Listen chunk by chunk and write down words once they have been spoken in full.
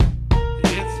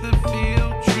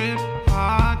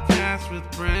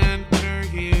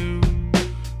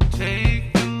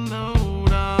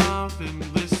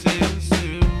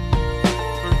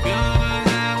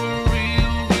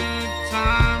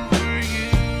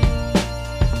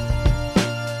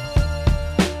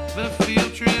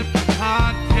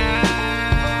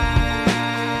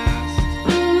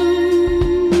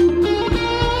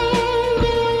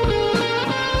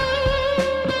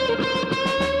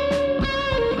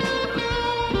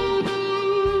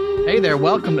Hey there,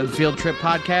 welcome to the Field Trip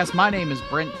Podcast. My name is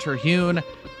Brent Terhune.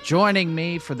 Joining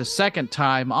me for the second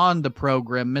time on the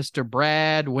program, Mr.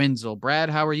 Brad Wenzel. Brad,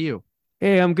 how are you?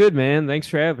 Hey, I'm good, man. Thanks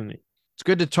for having me. It's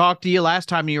good to talk to you. Last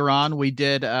time you were on, we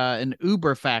did an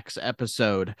Uberfax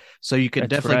episode, so you can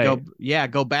That's definitely right.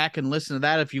 go back and listen to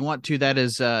that if you want to. That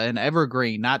is an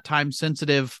evergreen, not time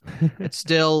sensitive. It's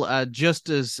still just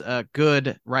as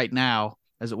good right now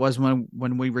as it was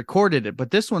when we recorded it.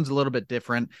 But this one's a little bit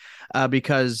different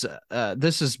because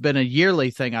this has been a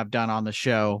yearly thing I've done on the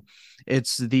show.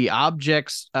 It's the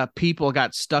objects people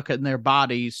got stuck in their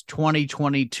bodies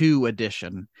 2022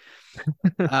 edition,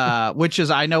 which is,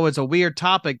 I know it's a weird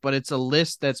topic, but it's a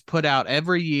list that's put out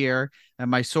every year. And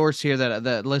my source here, that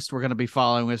the list we're going to be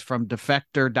following, is from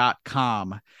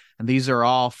defector.com. And these are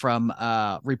all from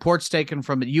reports taken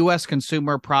from the U.S.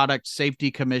 Consumer Product Safety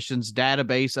Commission's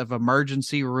database of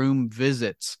emergency room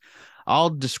visits. All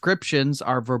descriptions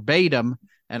are verbatim,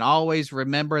 and always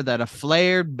remember that a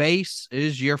flared base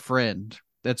is your friend.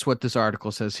 That's what this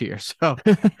article says here. So,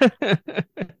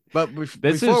 but This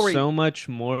is before we, so much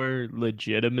more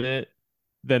legitimate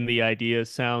than the idea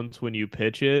sounds when you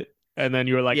pitch it. And then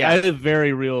you were like, yeah, I have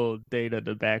very real data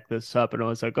to back this up. And I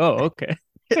was like, oh, okay.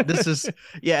 this is,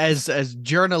 yeah, as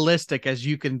journalistic as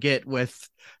you can get with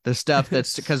the stuff.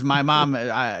 That's because my mom,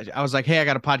 I was like, hey, I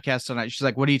got a podcast tonight. She's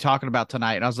like, what are you talking about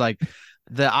tonight? And I was like,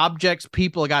 the objects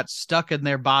people got stuck in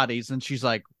their bodies. And she's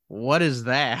like, what is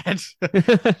that?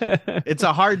 It's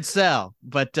a hard sell,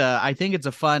 but I think it's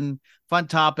a fun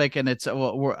topic, and it's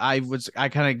I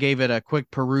kind of gave it a quick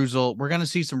perusal. We're gonna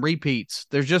see some repeats.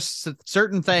 There's just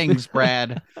certain things,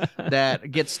 Brad,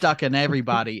 that get stuck in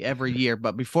everybody every year.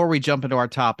 But before we jump into our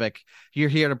topic, you're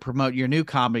here to promote your new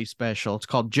comedy special. It's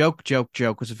called Joke Joke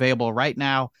Joke. It's available right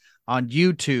now on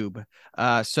YouTube.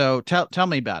 So tell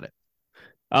me about it.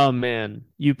 Oh man,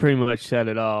 you pretty much said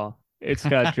it all. It's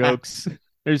got jokes.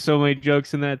 There's so many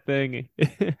jokes in that thing.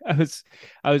 I was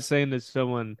I was saying to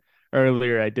someone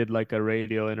earlier, I did like a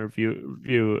radio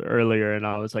interview earlier, and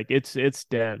I was like, it's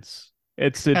dense.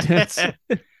 It's a dense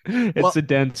it's Well, a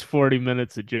dense 40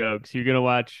 minutes of jokes. You're gonna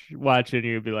watch it and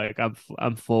you'll be like,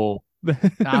 I'm full.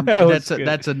 That was good.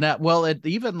 that's a net. Well, it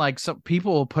even, like, some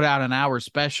people will put out an hour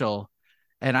special,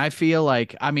 and I feel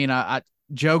like, I mean,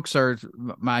 jokes are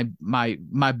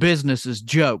my business is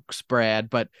jokes, Brad.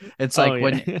 But it's Oh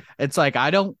like yeah. it's like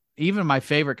I don't, even my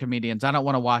favorite comedians, I don't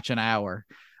want to watch an hour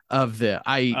of the Oh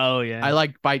I yeah.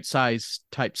 like bite size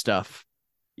type stuff.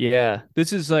 Yeah,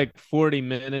 this is like 40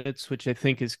 minutes, which I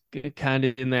think is kind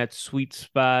of in that sweet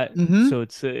spot. Mm-hmm. So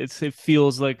it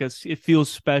feels like it feels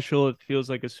special. It feels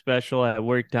like a special. I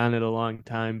worked on it a long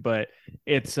time, but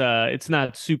it's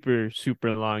not super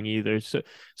long either. So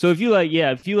if you like,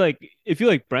 yeah, if you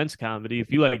like Brent's comedy,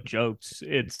 if you like jokes,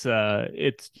 it's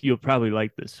you'll probably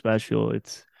like this special.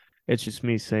 It's just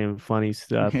me saying funny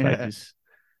stuff. Yeah.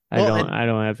 Well, I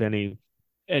don't have any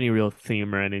real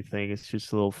theme or anything. It's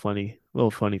just little funny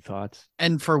thoughts.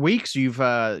 and for weeks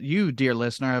you, dear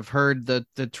listener, have heard the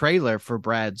trailer for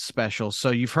Brad's special,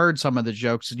 so you've heard some of the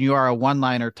jokes, and you are a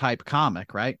one-liner type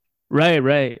comic, right?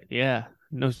 Right. Yeah.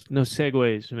 No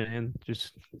segues, man.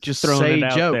 Just Just throwing it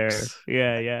say out there. jokes.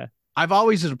 Yeah. I've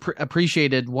always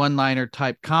appreciated one-liner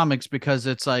type comics, because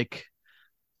it's like,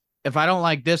 if I don't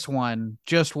like this one,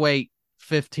 just wait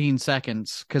 15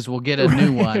 seconds, because we'll get a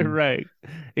new Right, one. right.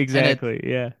 And it Exactly.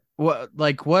 Yeah.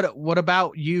 what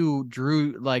about you,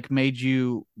 Drew, like, made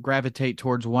you gravitate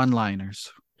towards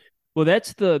one-liners? Well,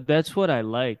 that's what I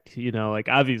liked, like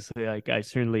obviously like I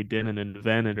certainly didn't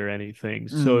invent it or anything.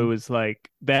 So it Mm, was like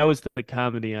that was the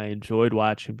comedy I enjoyed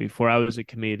watching before I was a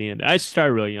comedian. I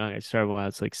started really young. I started when I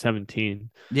was like 17.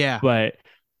 yeah. But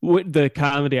the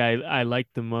comedy I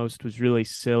liked the most was really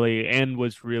silly and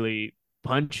was really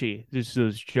punchy. Just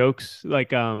those jokes,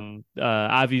 like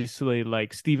obviously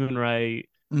like Stephen Wright,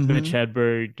 Mitch Mm-hmm.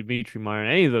 Hedberg, Dimitri Martin,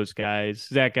 any of those guys,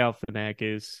 Zach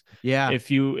Galifianakis. Yeah.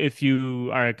 If you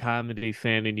are a comedy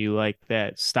fan and you like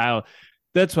that style,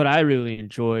 that's what I really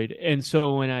enjoyed. And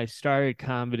so when I started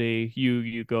comedy,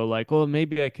 you go like, well,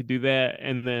 maybe I could do that,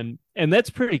 and that's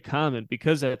pretty common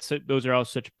because those are all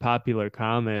such popular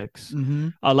comics. Mm-hmm.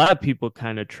 A lot of people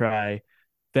kind of try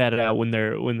that out when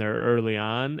they're early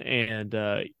on, and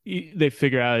they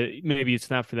figure out maybe it's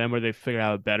not for them, or they figure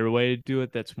out a better way to do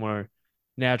it that's more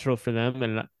natural for them.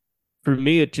 And for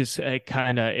me, it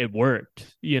kind of it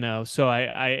worked, So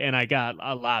I got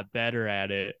a lot better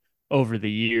at it over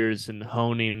the years and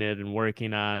honing it and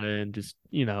working on it and just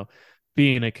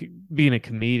being a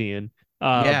comedian.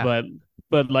 Yeah.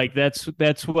 But like that's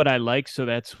what I like, so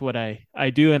that's what I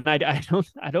do, and I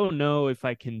don't know if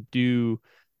I can do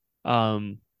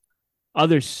um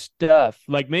other stuff,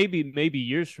 like maybe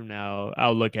years from now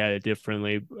I'll look at it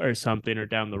differently or something, or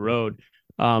down the road.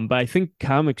 But I think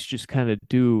comics just kind of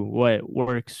do what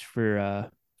works for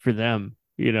them,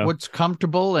 you know. What's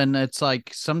comfortable, and it's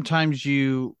like sometimes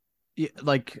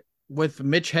like with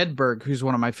Mitch Hedberg, who's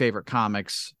one of my favorite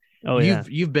comics. Oh yeah.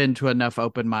 You've been to enough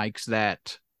open mics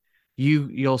that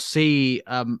you'll see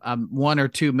one or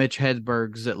two Mitch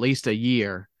Hedbergs at least a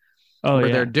year Oh where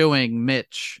they're yeah. doing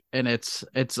Mitch, and it's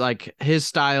like his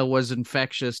style was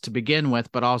infectious to begin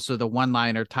with, but also the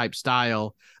one-liner type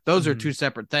style. Those are Mhm. two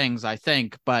separate things, I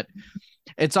think, but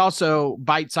it's also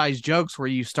bite-sized jokes where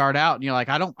you start out and you're like,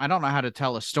 I don't know how to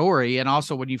tell a story. And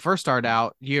also when you first start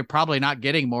out, you're probably not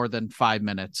getting more than 5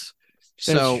 minutes.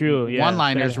 That's So true. Yeah, that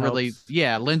one-liners really, helps.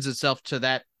 yeah, lends itself to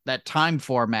that time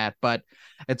format. But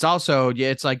it's also, yeah,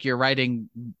 it's like you're writing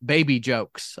baby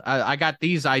jokes. I got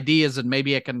these ideas and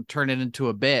maybe I can turn it into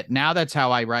a bit. Now that's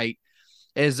how I write,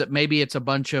 is that maybe it's a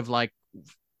bunch of like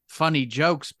funny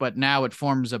jokes, but now it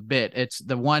forms a bit. It's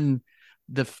the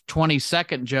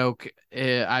 20-second joke.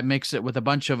 I mix it with a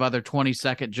bunch of other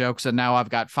 20-second jokes, and now I've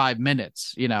got 5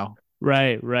 minutes, you know.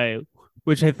 Right, right.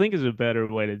 Which I think is a better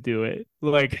way to do it.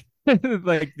 Like,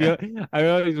 like I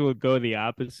always will go the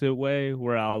opposite way,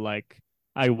 where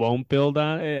I won't build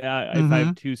on it. If I Mm-hmm.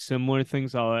 have two similar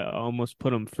things, I'll almost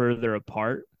put them further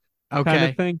apart, kind of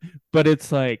Okay. thing. But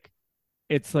it's like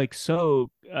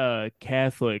so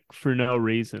Catholic for no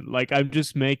reason. Like I'm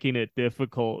just making it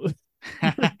difficult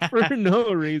for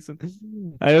no reason.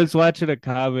 I was watching a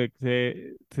comic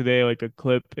today, like a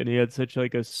clip, and he had such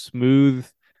like a smooth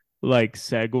like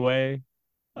segue.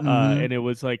 Mm-hmm. And it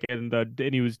was like, and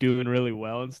he was doing really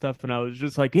well and stuff, and I was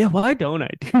just like, yeah, why don't I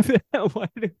do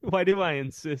that? Why do I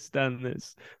insist on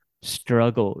this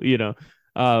struggle?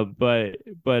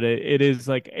 But it is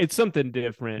like it's something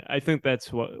different. I think that's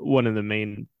one of the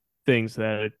main things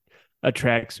that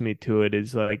attracts me to it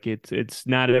is like it's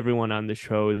not everyone on the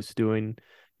show is doing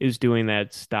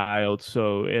that style,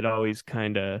 so it always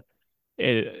kind of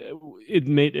it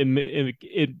made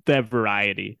it that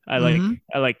variety. I Mm-hmm. like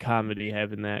I like comedy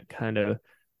having that kind of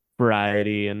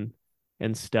variety and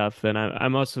stuff. And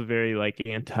I'm also very like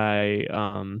anti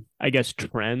I guess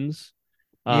trends.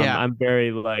 Yeah. I'm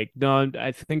very like no,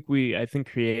 I think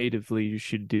creatively you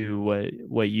should do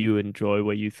what you enjoy,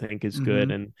 what you think is good,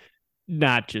 Mm-hmm. and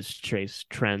not just chase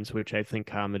trends, which I think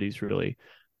comedy's really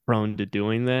prone to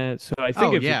doing that. So I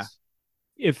think Oh if yeah. it's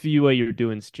if you what you're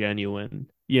doing is genuine.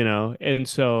 And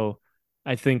so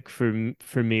I think for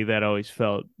me that always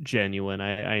felt genuine.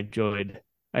 I enjoyed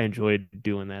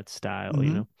doing that style,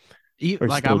 Mm-hmm. or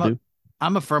Like still do.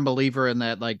 I'm a firm believer in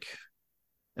that. Like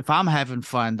if I'm having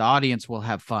fun, the audience will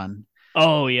have fun.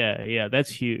 Oh yeah, yeah, that's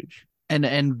huge.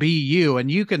 And be you, and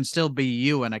you can still be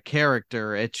you in a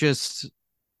character. It just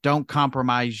don't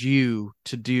compromise you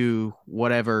to do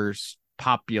whatever's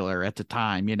popular at the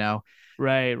time, you know?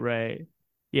 Right, right.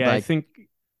 Yeah, I Like, think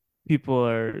people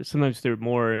are sometimes they're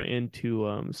more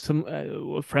into some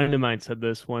a friend of mine said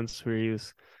this once where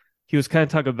he was kind of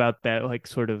talking about that like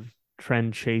sort of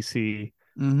trend chasey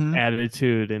mm-hmm.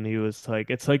 attitude, and he was like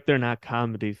it's like they're not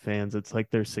comedy fans, it's like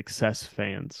they're success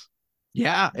fans.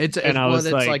 Yeah, And I well, was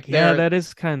it's like, like yeah, they're that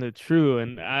is kind of true.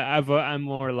 And I'm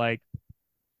more like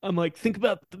I'm like think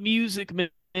about the music, man,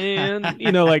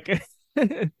 like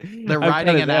they're I'm kind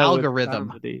riding of an that with algorithm.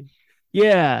 comedy.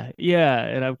 Yeah, yeah,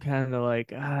 and I'm kind of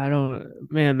like I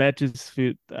don't, man, that just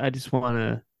I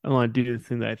want to do the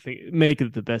thing that I think make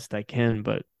it the best I can,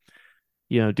 but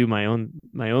do my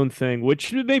own thing,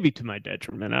 which may be to my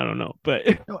detriment. I don't know, but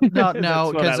No,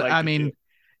 no, that's what I because like I to do. mean,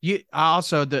 you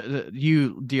also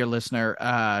you, dear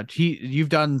listener, you've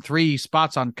done 3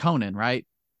 spots on Conan, right?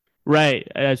 Right,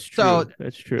 that's So true.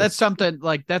 That's true. that's something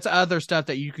like that's other stuff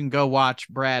that you can go watch,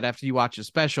 Brad, after you watch a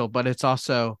special. But it's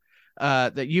also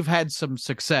that you've had some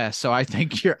success. So I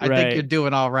think you're Right.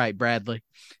 doing all right, Bradley.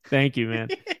 Thank you, man.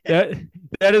 That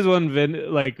that is one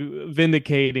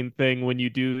vindicating thing when you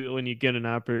get an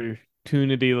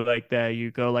opportunity like that.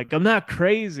 You go like, I'm not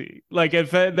crazy. Like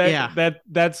if Yeah.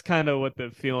 that's kind of what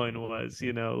the feeling was,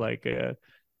 like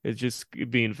it's just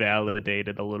being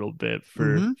validated a little bit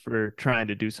for Mm-hmm. for trying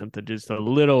to do something just a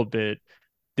little bit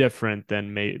different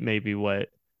than maybe what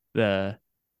the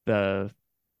the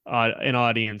an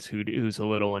audience who's a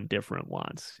little indifferent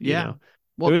wants. Yeah. There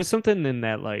Well, was something in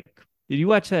that, like, did you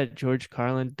watch that George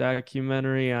Carlin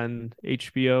documentary on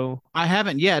HBO? I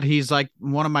haven't yet. He's like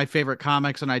one of my favorite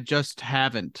comics, and I just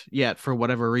haven't yet for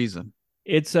whatever reason.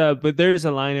 But there's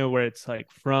a line where it's like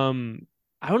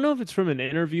I don't know if it's from an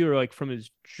interview or like from his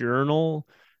journal,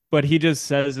 but he just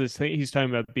says this thing. He's talking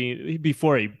about being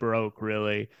before he broke,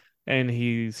 really. and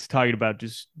he's talking about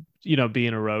just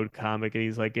being a road comic, and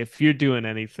he's like, if you're doing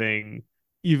anything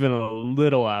even a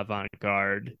little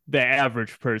avant-garde, the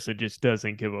average person just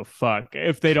doesn't give a fuck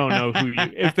if they don't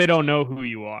know who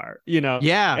you are.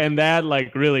 Yeah. And that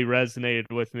like really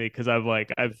resonated with me because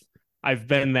I've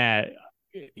been that,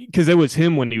 because it was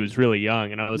him when he was really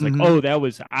young, and I was like, Hmm. oh,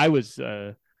 I was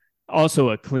also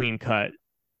a clean cut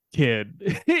kid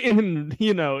in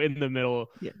the middle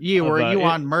You of were you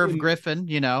on Merv in Griffin,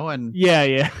 and yeah,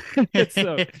 yeah.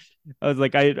 So I was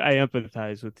like, I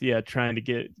empathize with, yeah, trying to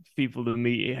get people to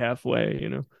meet halfway.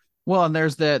 well, and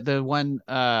there's the one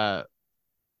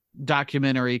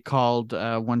documentary called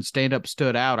When Stand Up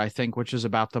Stood Out, I think, which is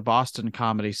about the Boston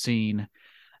comedy scene.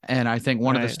 And I think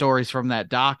one of the Right. stories from that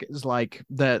doc is like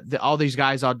all these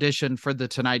guys auditioned for the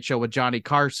Tonight Show with Johnny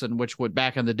Carson, which would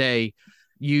back in the day,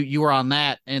 you were on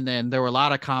that, and then there were a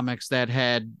lot of comics that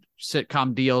had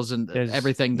sitcom deals and There's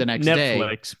everything the next day.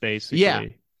 Netflix Yeah,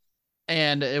 basically.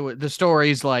 and the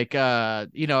stories like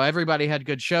everybody had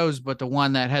good shows, but the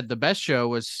one that had the best show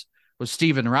was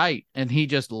Stephen Wright, and he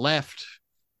just left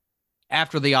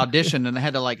after the audition and they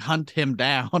had to like hunt him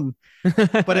down.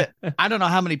 But I don't know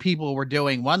how many people were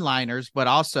doing one liners, but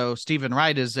also Stephen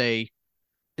Wright is a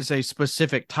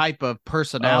specific type of Oh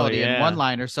personality in one yeah.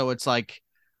 liner, so it's like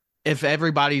if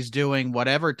everybody's doing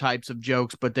whatever types of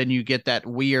jokes, but then you get that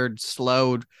weird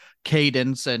slowed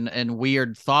cadence and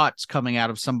weird thoughts coming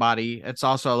out of somebody, it's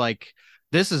also like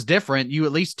this is different. You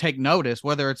at least take notice,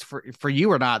 whether it's for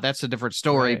you or not. That's a different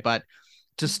story. Right. But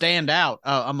to stand out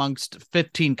amongst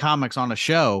 15 comics on a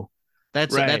show,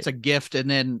 that's Right. a gift. And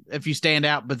then if you stand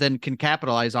out, but then can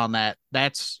capitalize on that,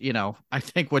 that's I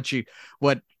think what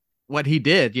what he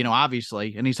did,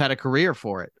 obviously, and he's had a career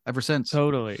for it ever since.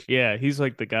 Totally. Yeah, he's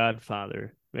like the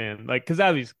godfather, man. Like, because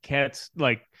obviously cats,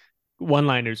 like,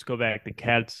 one-liners go back to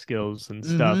cat skills and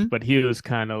stuff, Mm-hmm. but he was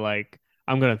kind of like,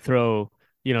 I'm gonna throw,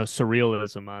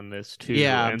 surrealism on this too.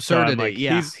 Yeah, And so I'm absurdity. like,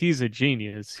 Yeah. he's a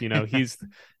genius.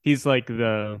 He's like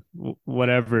the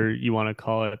whatever you want to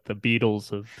call it, the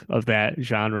Beatles of that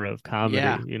genre of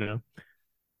Yeah. comedy.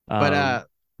 But Um,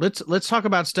 let's talk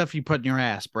about stuff you put in your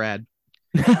ass, Brad.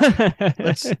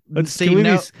 Let's let's see. No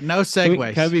can I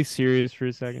segues. be serious for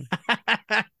a second?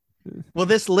 Well,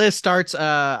 this list starts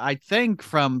I think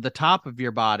from the top of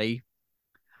your body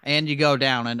and you go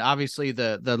down, and obviously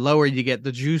the lower you get,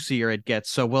 the juicier it gets.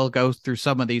 So we'll go through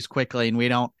some of these quickly, and we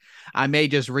don't I may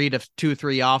just read a two,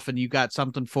 three off and you got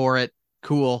something for it.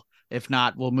 Cool. If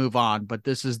not, we'll move on. But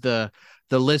this is the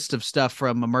list of stuff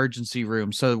from emergency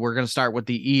room. So we're going to start with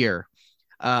the ear.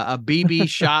 A BB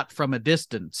shot from a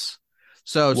distance.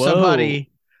 So Whoa.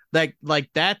 somebody like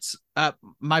that's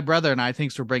my brother and I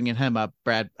thinks we're bringing him up,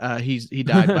 Brad. He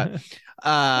died, but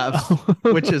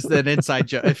which is an inside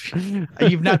joke. If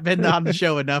you've not been on the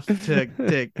show enough to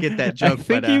get that I joke, but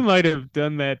think you might have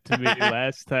done that to me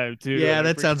last time too, yeah, and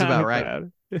I that sounds forgot about right.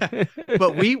 about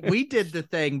But it. we did the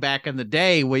thing back in the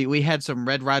day. We had some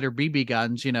Red Ryder BB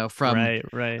guns, from Right,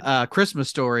 right. Christmas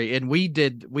Story, and we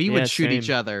would Yeah, shoot each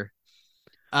same. other.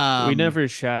 We Um, never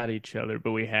shot each other,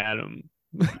 but we had them.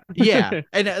 Yeah,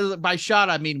 and by shot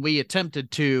I mean we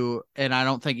attempted to, and I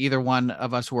don't think either one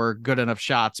of us were good enough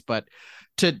shots. But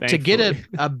to get Thankfully.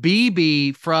 a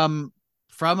BB from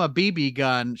a BB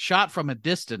gun shot from a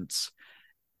distance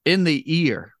in the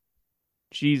ear.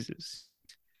 Jesus.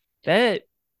 That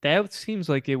that seems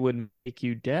like it would make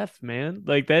you deaf, man.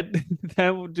 Like that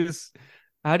that would just,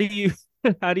 how do you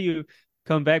how do you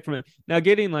come back from it? Now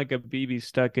getting like a BB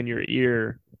stuck in your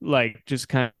ear, like just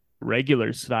kind of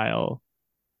regular style,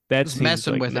 that Just seems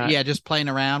messing like with it, not, yeah, just playing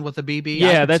around with a BB. I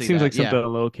yeah, could that see seems that. like Yeah, something a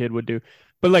little kid would do.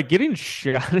 But like getting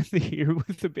shot in the ear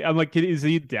with the, I'm like, is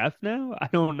he deaf now? I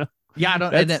don't know. yeah, I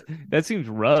don't, That's that seems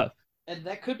rough. and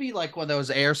that could be like one of those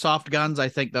airsoft guns. I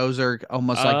think those are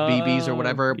almost like BBs or Oh,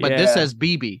 whatever. But this yeah. says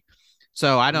BB,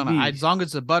 so I don't know. As Yeesh. long as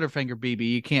it's a Butterfinger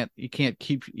BB, you can't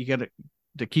keep you got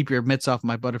to keep your mitts off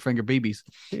my Butterfinger BBs.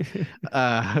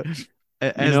 Uh, You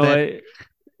as know that what?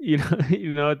 You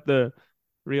know what the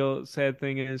real sad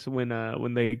thing is, when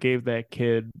they gave that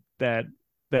kid that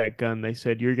gun, they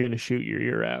said you're gonna shoot your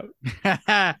ear out.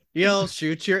 you'll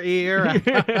shoot your ear.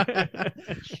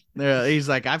 He's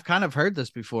like, I've kind of heard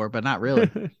this before, but not really.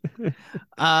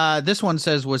 This one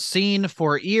says was seen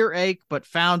for earache, but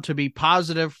found to be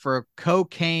positive for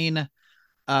cocaine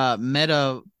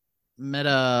metabolites.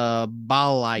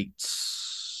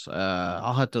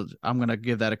 I'm gonna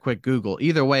give that a quick Google.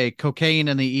 Either way, cocaine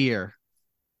in the ear.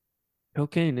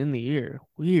 Cocaine in the ear.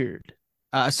 Weird.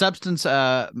 A substance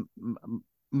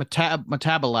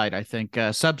metabolite, I think.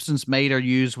 Substance made or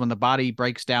used when the body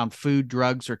breaks down food,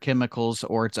 drugs, or chemicals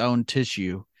or its own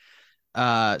tissue.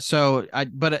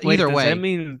 But Wait, either does that way,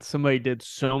 mean somebody did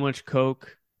so much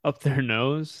coke up their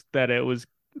nose that it was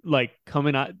like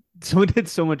coming out? Someone did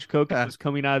so much coke it uh, was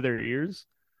coming out of their ears?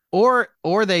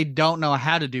 or they don't know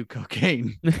how to do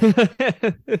cocaine.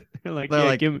 They're like, They're yeah,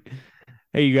 like, give me,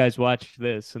 hey, you guys watch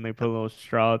this, and they put a little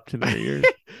straw up to their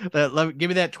ears. give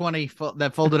me that 20,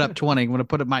 that folded up 20. I'm gonna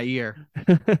put it in my ear.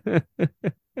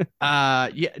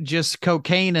 Yeah, just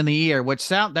cocaine in the ear, which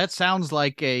sounds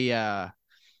like a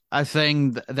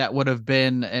thing that would have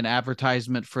been an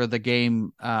advertisement for the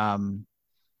game.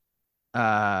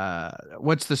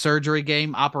 What's the surgery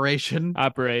game? Operation.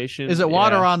 Is Operation, it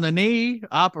water yeah. on the knee?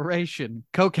 Operation.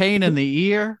 Cocaine in the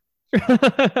ear.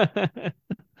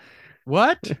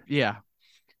 What? Yeah.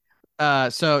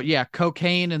 So yeah,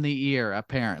 cocaine in the ear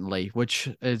apparently, which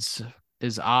is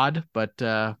odd, but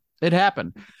it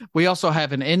happened. We also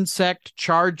have an insect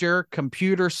charger,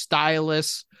 computer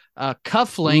stylus,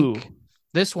 cufflink. Ooh,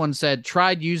 This one said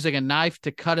tried using a knife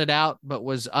to cut it out, but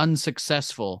was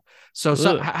unsuccessful. So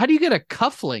ugh, how do you get a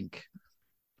cufflink?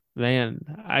 man.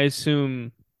 I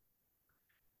assume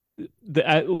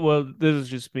well, this is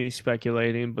just me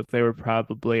speculating, but they were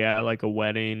probably at like a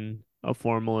wedding, a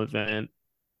formal event,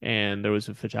 and there was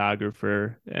a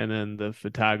photographer, and then the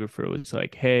photographer was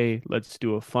like, "Hey, let's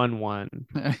do a fun one."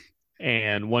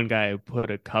 And one guy put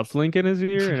a cufflink in his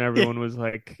ear, and everyone was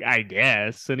like, "I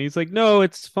guess." And he's like, "No,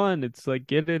 it's fun. It's like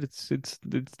get it.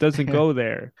 It doesn't go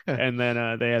there." And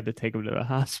then they had to take him to the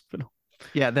hospital.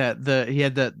 Yeah, they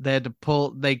had to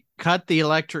pull, they cut the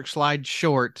electric slide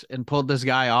short and pulled this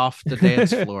guy off the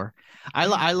dance floor.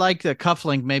 I like the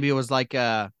cufflink. Maybe it was like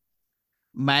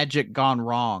magic gone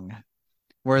wrong,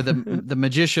 where the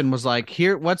magician was like,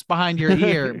 "Here, what's behind your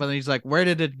ear?" But then he's like, "Where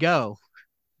did it go?"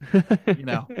 You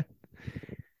know.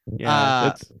 Yeah, Uh,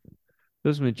 that's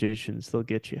those magicians, they'll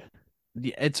get you.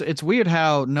 it's weird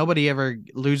how nobody ever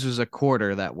loses a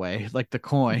quarter that way, like the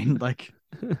coin. Like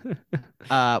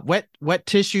wet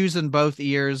tissues in both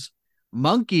ears.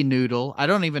 Monkey noodle. I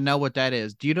don't even know what that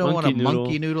is. Do you know what a Monkey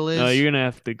monkey noodle. noodle No, you're is? gonna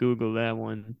have to Google that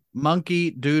one.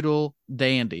 Monkey doodle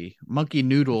dandy. Monkey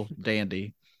noodle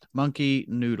dandy. Monkey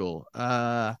noodle.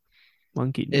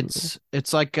 Monkey noodle.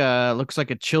 It's like looks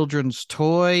like a children's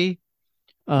toy.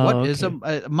 What Oh, is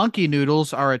okay. monkey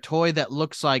noodles are a toy that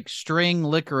looks like string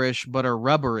licorice but are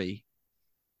rubbery.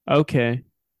 Okay.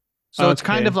 So it's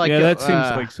kind of Okay. like Yeah, that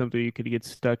seems like something you could get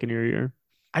stuck in your ear.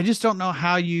 I just don't know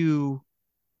how you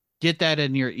get that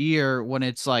in your ear when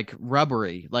it's like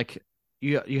rubbery. Like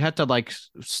you have to like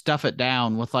stuff it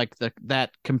down with like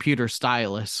that computer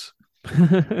stylus,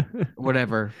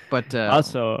 whatever. But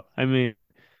Also, I mean,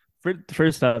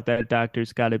 first off, that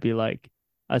doctor's got to be like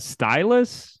a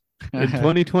stylus in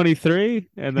 2023,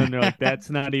 and then they're like, that's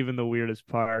not even the weirdest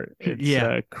part. It's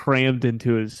yeah, crammed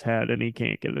into his head, and he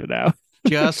can't get it out.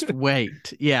 just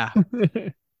wait. Yeah.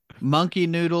 Monkey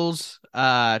noodles,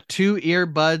 two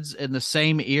earbuds in the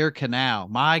same ear canal.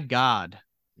 My God.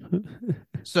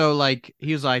 So like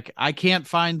he was like, I can't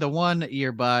find the one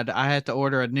earbud. I had to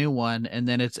order a new one, and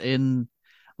then it's in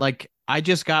like I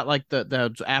just got like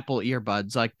the Apple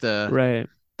earbuds, like Right.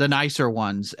 the nicer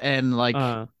ones, and like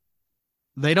Uh,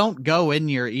 they don't go in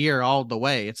your ear all the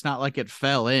way. It's not like it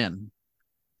fell in.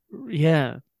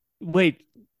 yeah. Wait,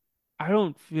 I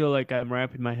don't feel like I'm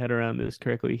wrapping my head around this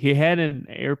correctly. He had an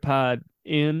AirPod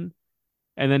in,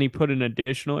 and then he put an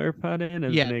additional AirPod in,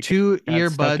 and Yeah, it two got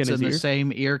stuck in earbuds his in the ear.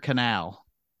 same ear canal.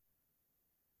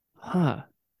 Huh.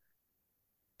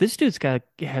 This dude's got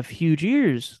to have huge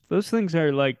ears. Those things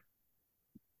are like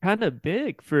kind of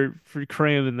big for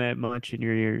cramming that much in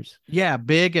your ears. Yeah,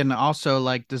 big and also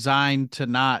like designed to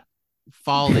not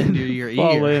fall into your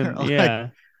Fall ear. in, Like, yeah.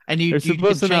 and They're you can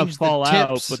supposed to not change the fall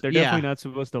out, tips. but they're definitely Yeah, not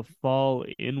supposed to fall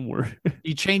inward.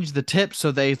 you change the tips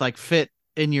so they like fit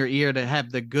in your ear to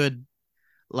have the good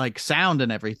like sound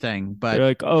and everything. They're But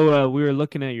like, "Oh, we were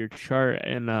looking at your chart,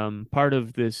 and part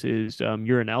of this is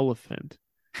you're an elephant."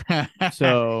 that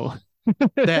So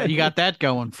you got that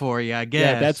going for you, I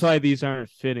yeah, that's guess. why these aren't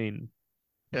fitting.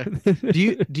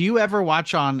 Do you ever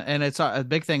watch on, and it's a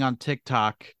big thing on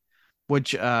TikTok,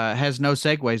 which has no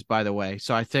segues by the way.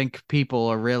 So I think people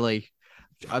are really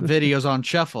videos on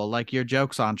shuffle, like your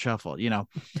jokes on shuffle,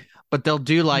 but they'll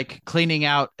do like cleaning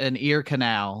out an ear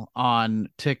canal on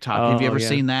TikTok. Have you Oh ever yeah.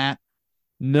 seen that?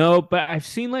 No, but I've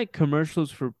seen like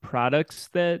commercials for products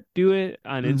that do it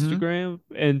on Mm-hmm. Instagram,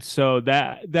 and so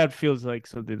that feels like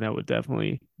something that would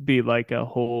definitely be like a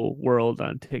whole world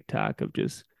on TikTok of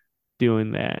just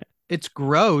doing that. It's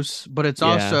gross, but it's Yeah,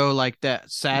 also like that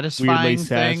weirdly satisfying thing.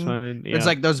 satisfying. It's Yeah.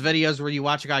 like those videos where you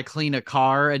watch a guy clean a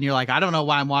car and you're like, I don't know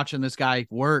why I'm watching this guy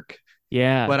work,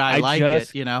 Yeah, but I I like it,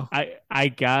 just I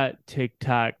got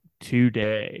TikTok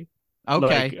today, like,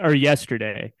 Okay. or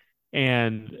yesterday,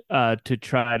 and to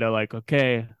try to like,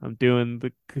 okay, I'm doing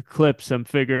the clips, I'm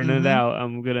figuring it Mm-hmm. out,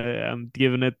 I'm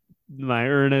giving it my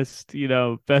earnest,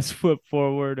 best foot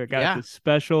forward. I got Yeah. this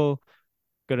special,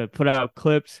 gonna put out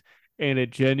clips, and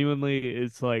it genuinely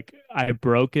is like I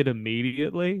broke it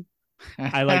immediately.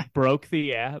 I like broke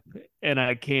the app and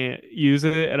I can't use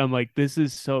it, and I'm like, this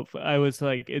is so. I was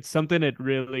like, it's something that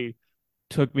really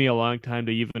took me a long time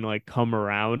to even like come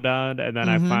around on, and then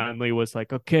I Mm-hmm. finally was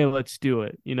like, okay, let's do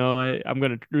it. I'm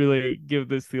gonna really give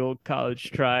this the old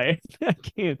college try. I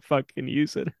can't fucking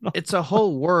use it at all. It's a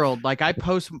whole world. Like I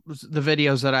post the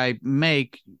videos that I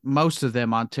make, most of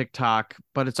them on TikTok,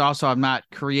 but it's also I'm not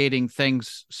creating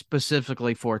things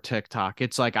specifically for TikTok.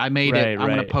 It's like I made it, Right, I'm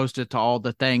going to right. post it to all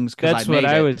the things because I made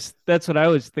it. That's what I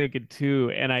was thinking too.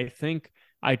 And I think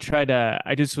I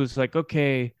just was like,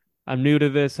 okay, I'm new to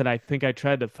this, and I think I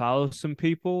tried to follow some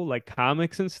people like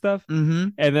comics and stuff. Mm-hmm.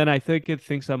 And then I think it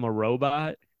thinks I'm a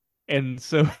robot. And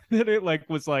so then it like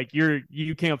was like, you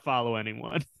can't follow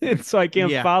anyone. And so I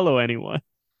can't Yeah. follow anyone.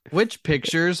 Which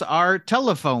pictures are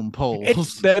telephone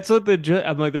poles? That's what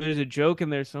I'm like, there's a joke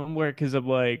in there somewhere because I'm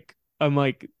like,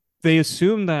 they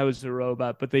assumed that I was a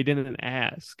robot, but they didn't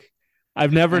ask.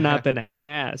 I've never not been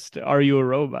asked, are you a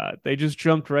robot? They just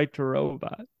jumped right to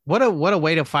robot. What a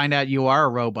way to find out you are a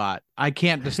robot. I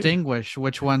can't distinguish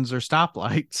which ones are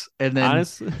stoplights, and then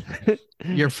Honestly,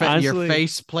 your honestly,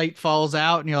 face plate falls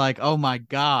out, and you're like, oh my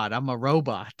god, I'm a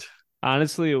robot.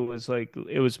 honestly, it was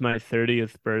my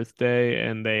 30th birthday,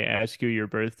 and they ask you your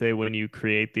birthday when you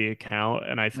create the account,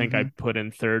 and I think I Mm-hmm. put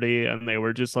in 30, and they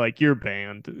were just like, you're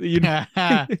banned. You're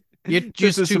This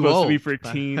just is too supposed to be old. for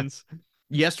teens.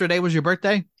 Yesterday was your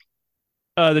birthday?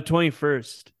 The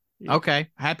 21st. Okay.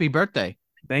 Happy birthday.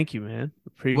 Thank you, man.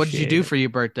 What did you Appreciate do it. for your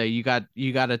birthday? You got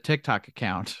a TikTok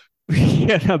account. He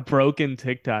had a broken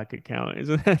TikTok account.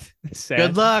 Isn't that Good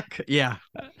sad? luck. Yeah.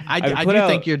 I I put do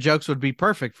think out your jokes would be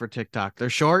perfect for TikTok. They're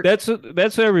short. that's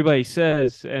what everybody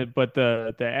says, but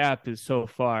the app is so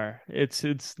far. It's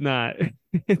not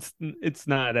it's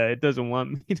not it doesn't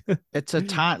want me It's a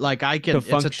time like to it's a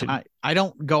function. time I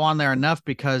don't go on there enough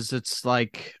because it's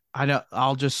like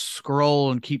I'll just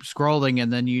scroll and keep scrolling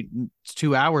and then it's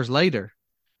 2 hours later.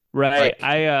 Right. Like,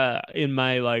 I in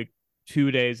my like 2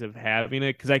 days of having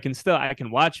it, because I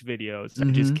can watch videos.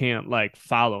 I just mm-hmm. can't like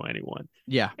follow anyone.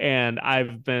 Yeah. And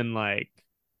I've been like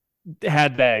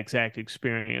had that exact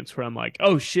experience where I'm like,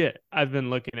 oh shit, I've been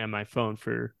looking at my phone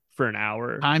for an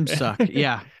hour. Time suck.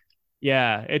 Yeah.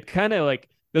 Yeah, it kind of like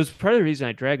that was part of the reason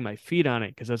I dragged my feet on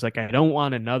it, because I was like, I don't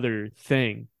want another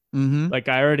thing. Mm-hmm. Like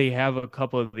I already have a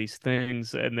couple of these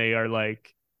things, and they are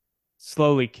like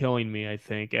slowly killing me, I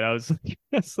think. And I was like,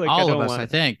 it's like I All of don't us, I want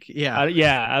think. Yeah.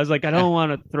 yeah, I was like, I don't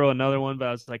want to throw another one, but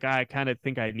I was like, I kind of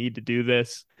think I need to do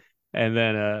this. And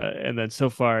then so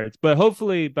far but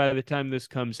hopefully by the time this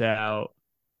comes out,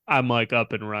 I'm like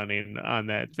up and running on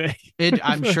that thing.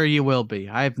 I'm sure you will be.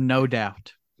 I have no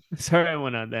doubt. Sorry I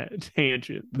went on that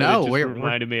tangent, but it No, just we're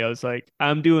reminded me. I was like,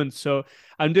 I'm doing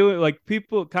like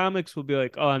people comics will be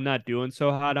like, oh, I'm not doing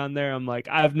so hot on there. I'm like,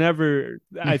 I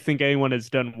think anyone has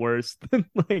done worse than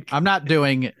like I'm not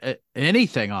doing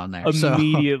anything on there. So,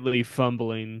 immediately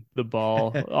fumbling the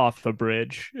ball off the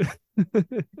bridge.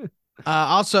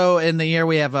 also in the year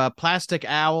we have a plastic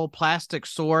owl, plastic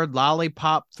sword,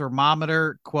 lollipop,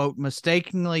 thermometer, quote,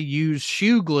 mistakenly used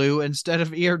shoe glue instead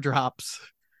of eardrops.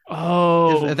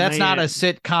 Oh If that's not a man.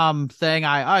 sitcom thing,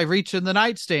 I reach in the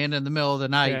nightstand in the middle of the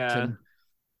night Yeah. and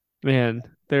Man,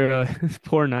 they're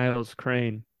poor Niles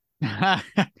Crane.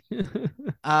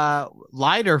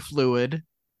 lighter fluid.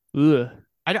 Ugh,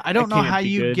 I that don't know can't how be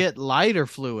you good. get lighter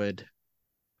fluid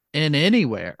in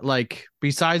anywhere, like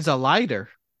besides a lighter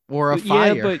or a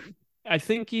Yeah, fire. but I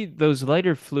think those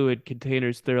lighter fluid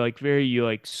containers, they're like you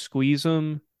like squeeze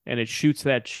them and it shoots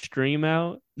that stream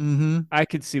out. Mm-hmm. I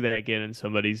could see that again in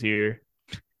somebody's ear.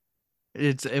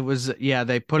 It was yeah,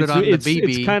 they put it on the It's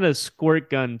BB. kind of squirt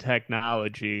gun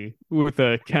technology with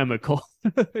a chemical.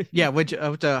 Yeah, which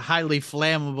with a highly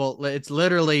flammable. It's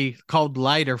literally called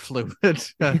lighter fluid.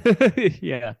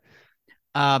 Yeah.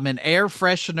 An air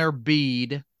freshener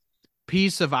bead,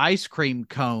 piece of ice cream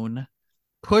cone,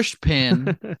 push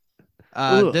pin.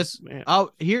 Ugh, This man.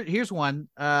 oh here's one.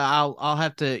 I'll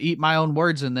have to eat my own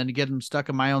words and then get them stuck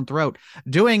in my own throat.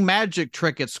 Doing magic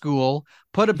trick at school,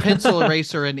 put a pencil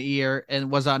eraser in ear and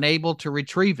was unable to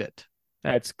retrieve it.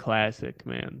 That's classic,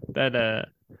 man. That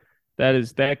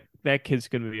kid's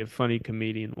gonna be a funny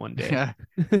comedian one day. Yeah,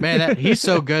 man, he's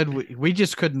so good. We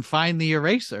just couldn't find the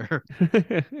eraser.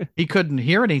 He couldn't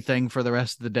hear anything for the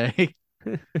rest of the day.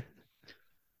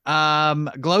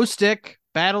 Glow stick,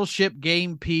 Battleship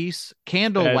game piece,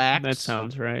 candle That wax,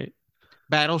 sounds right.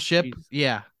 Battleship. Jeez.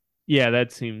 Yeah. Yeah,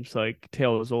 that seems like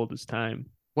tale as old as time.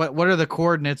 What are the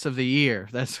coordinates of the year?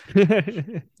 That's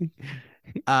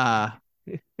uh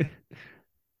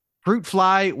Fruit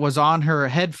fly was on her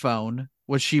headphone,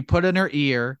 which she put in her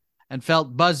ear and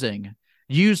felt buzzing.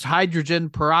 Used hydrogen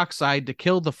peroxide to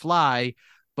kill the fly,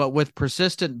 but with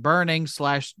persistent burning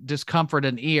slash discomfort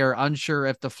in ear, unsure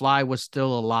if the fly was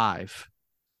still alive.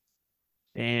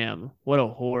 Damn, what a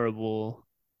horrible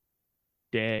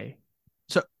day.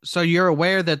 So you're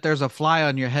aware that there's a fly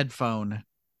on your headphone,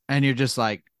 and you're just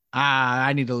like,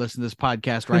 I need to listen to this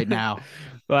podcast right now.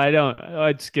 Well, I don't.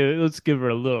 Let's give her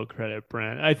a little credit,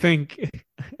 Brent. I think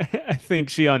I think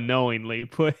she unknowingly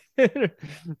put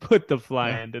the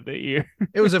fly into the ear.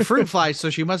 It was a fruit fly, so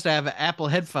she must have Apple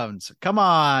headphones. Come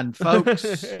on,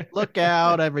 folks. Look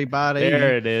out, everybody.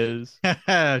 There it is.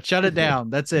 Shut it down.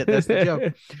 That's it. That's the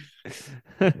joke.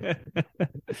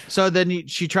 So then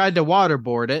she tried to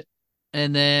waterboard it,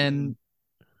 and then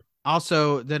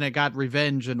also then it got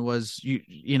revenge and was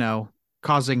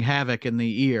causing havoc in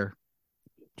the ear.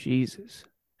 Jesus.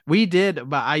 We did,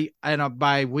 but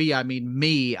by we I mean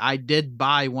me. I did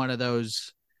buy one of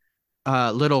those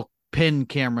little pin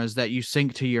cameras that you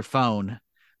sync to your phone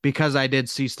because I did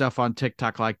see stuff on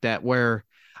TikTok like that where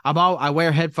I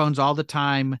wear headphones all the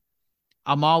time.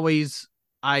 I'm always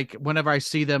whenever I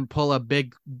see them pull a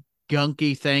big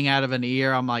gunky thing out of an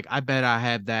ear, I'm like, I bet I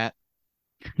have that.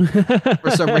 For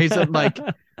some reason, like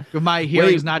my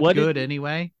hearing's not good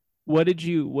anyway. What did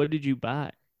you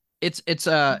buy?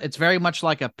 It's very much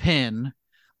like a pin,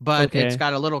 but Okay. it's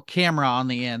got a little camera on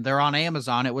the end. They're on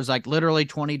Amazon. It was like literally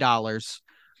 $20.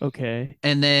 Okay.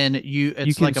 And then you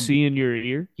can like see in your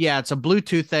ear? Yeah, it's a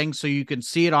Bluetooth thing, so you can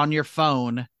see it on your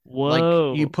phone. Whoa.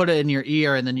 Like you put it in your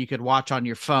ear, and then you could watch on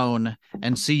your phone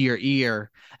and see your ear.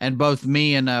 And both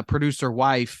me and producer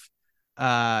wife,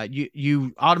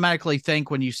 you automatically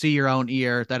think when you see your own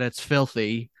ear that it's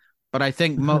filthy, but I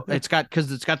think it's got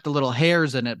the little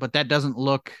hairs in it, but that doesn't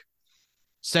look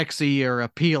sexy or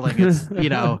appealing. It's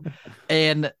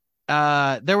and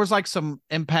there was like some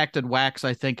impacted wax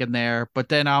I think in there, but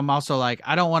then I'm also like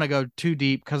I don't want to go too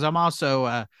deep because I'm also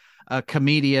a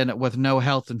comedian with no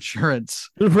health insurance.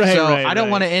 Right, so right, I don't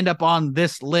right. want to end up on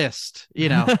this list.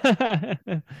 Yeah.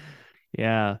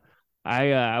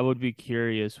 I would be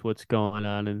curious what's going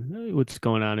on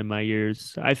in my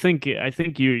ears. I think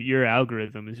your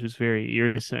algorithm is just very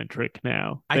ear centric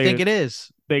now. I think it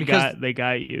is. They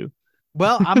got you.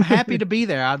 Well, I'm happy to be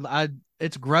there.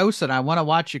 It's gross, and I want to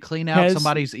watch you clean out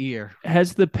somebody's ear.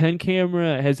 Has the pen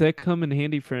camera come in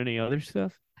handy for any other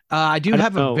stuff? I do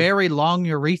have a very long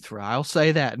urethra. I'll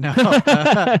say that. No,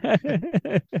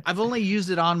 I've only used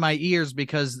it on my ears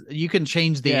because you can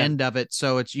change the end of it,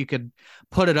 so you could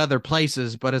put it other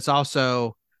places. But it's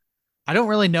also, I don't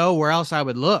really know where else I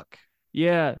would look.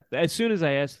 Yeah, as soon as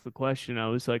I asked the question, I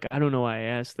was like, I don't know why I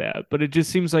asked that, but it just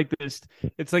seems like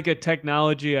it's like a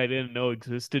technology I didn't know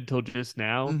existed till just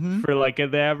now for like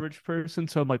the average person.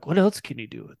 So I'm like, what else can you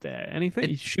do with that?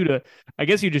 Anything? I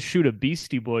guess you just shoot a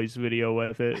Beastie Boys video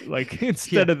with it, like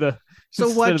instead of the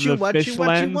what you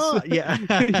want? Yeah.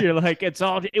 You're like,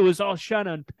 it was all shot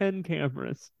on pen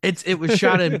cameras. It was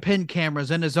shot in pen cameras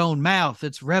in his own mouth.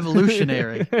 It's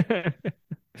revolutionary.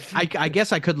 I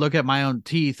guess I could look at my own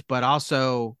teeth, but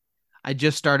also I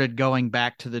just started going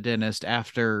back to the dentist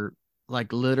after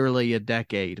like literally a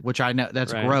decade, which I know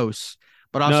that's gross.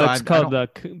 But also, it's called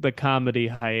the comedy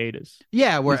hiatus.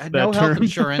 Yeah, where no health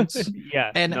insurance.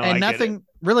 Yeah, and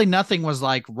nothing was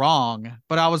like wrong.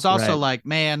 But I was also like,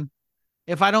 man,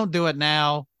 if I don't do it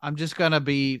now, I'm just gonna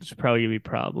be. There's probably gonna be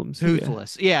problems.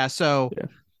 Toothless. Yeah. So. Yeah.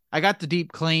 I got the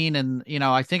deep clean and,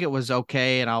 I think it was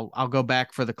okay. And I'll go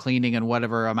back for the cleaning in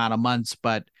whatever amount of months,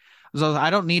 but so I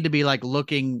don't need to be like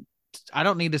looking. I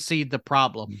don't need to see the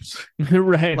problems.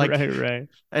 Right. Right.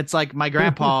 It's like my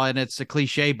grandpa and it's a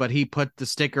cliche, but he put the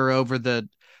sticker over the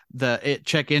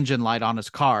check engine light on his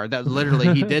car. That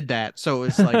literally he did that. So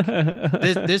it's like,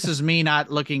 this is me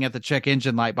not looking at the check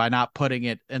engine light by not putting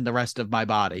it in the rest of my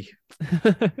body.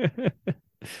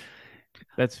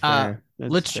 That's fair.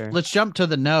 Let's jump to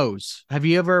the nose. Have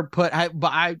you ever put?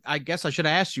 But I guess I should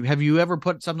have asked you. Have you ever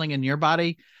put something in your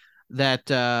body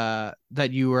that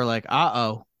you were like,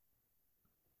 uh-oh?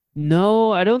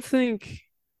 No, I don't think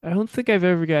I've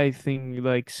ever got anything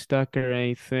like stuck or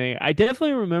anything. I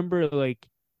definitely remember like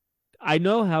I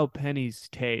know how pennies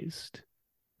taste.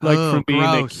 Like from being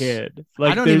a kid.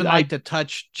 Like I don't even like to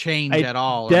touch change at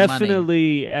all.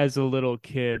 Definitely as a little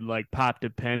kid, like popped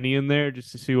a penny in there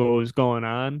just to see what was going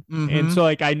on. And so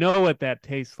like I know what that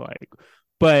tastes like.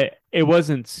 but it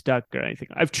wasn't stuck or anything.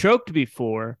 I've choked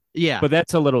before, Yeah. but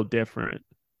that's a little different.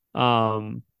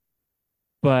 Um,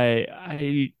 but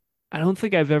I don't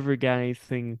think I've ever got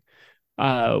anything.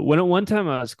 When at one time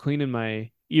I was cleaning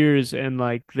my ears and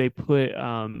like they put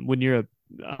when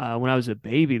I was a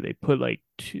baby they put like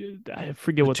I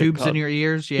forget The what they're tubes in called. your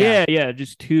ears. Yeah. Yeah,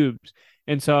 just tubes.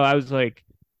 And so I was like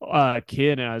a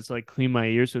kid and I was like clean my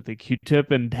ears with a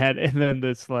Q-tip and then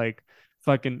this like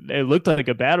fucking it looked like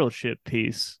a battleship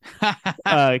piece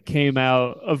came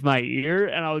out of my ear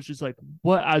and I was just like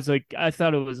what I was like I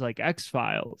thought it was like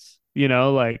X-Files,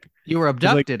 like You were I was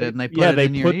like abducted and they put yeah, it they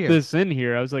in your put ear. this in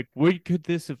here. I was like, where could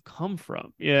this have come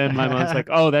from? Yeah, and my mom's like,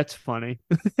 oh, that's funny.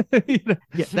 You know?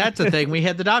 Yeah, that's a thing we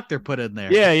had the doctor put in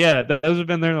there. Yeah, those have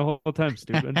been there the whole time,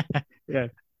 stupid. Yeah.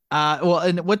 Well,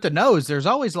 and with the nose, there's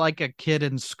always like a kid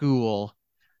in school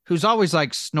who's always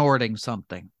like snorting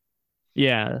something.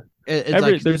 Yeah. It's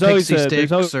like pixie There's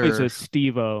sticks always or a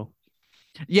Steve-O.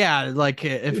 yeah, like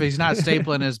if he's not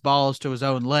stapling his balls to his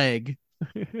own leg,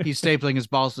 he's stapling his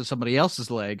balls to somebody else's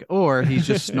leg, or he's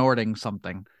just snorting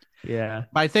something. Yeah.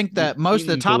 But I think that most of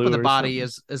the Eating top of glue the or body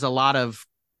something. is a lot of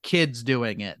kids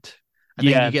doing it. I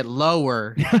think you Yeah. get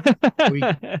lower, we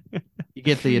you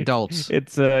get the adults.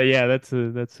 It's yeah, that's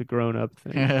a grown up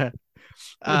thing.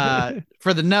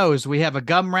 For the nose, we have a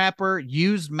gum wrapper,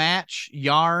 used match,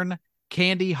 yarn,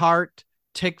 candy heart,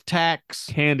 Tic Tacs.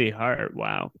 Candy heart,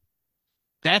 wow.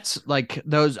 That's like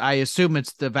those. I assume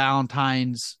it's the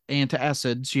Valentine's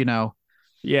antacids.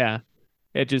 Yeah.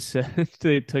 It just said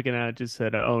they took it out, it just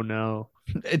said, oh no.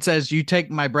 It says you take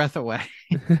my breath away.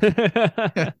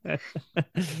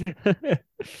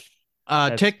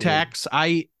 That's Tic good. Tacs.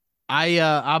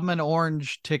 I'm an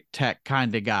orange Tic Tac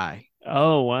kind of guy.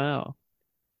 Oh wow.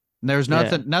 There's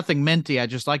Yeah. nothing minty. I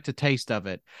just like the taste of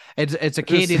it. It's a This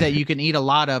candy that you can eat a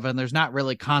lot of, and there's not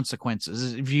really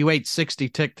consequences. If you ate 60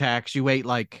 Tic Tacs, you ate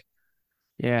like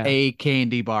yeah. a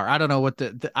candy bar. I don't know what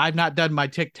I've not done my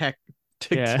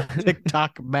Yeah.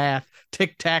 TikTok math,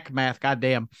 Tic Tac math.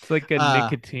 Goddamn. It's like a Uh,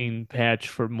 nicotine patch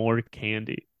for more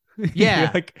candy.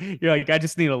 yeah. You're like, I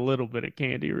just need a little bit of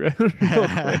candy real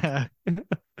quick.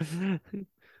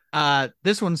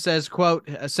 This one says, quote,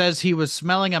 says he was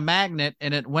smelling a magnet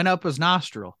and it went up his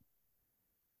nostril.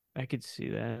 I could see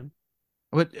that.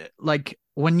 What, like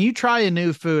when you try a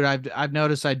new food, I've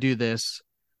noticed I do this.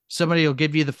 Somebody will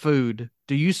give you the food.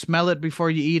 Do you smell it before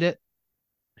you eat it?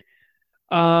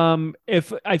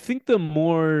 If I think the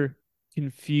more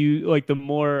confused, like the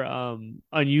more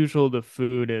unusual the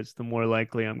food is, the more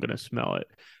likely I'm gonna smell it.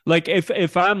 Like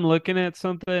if I'm looking at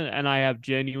something and I have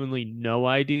genuinely no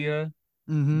idea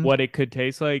Mm-hmm. what it could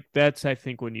taste like, that's I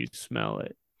think when you smell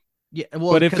it. Yeah,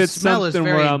 well, But if because it's smell is something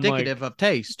where very I'm indicative like, of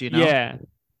taste. yeah,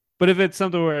 but if it's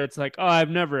something where it's like, oh, I've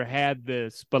never had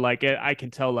this, but like I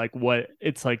can tell like what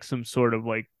it's like some sort of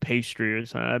like pastry or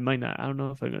something. I might not. I don't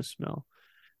know if I'm gonna smell.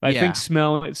 I think Yeah,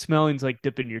 smelling's like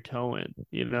dipping your toe in.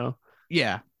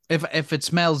 yeah. If it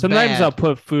smells Sometimes I'll bad,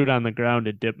 put food on the ground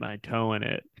to dip my toe in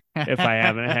it if I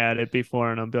haven't had it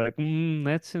before, and I'll be like,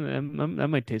 that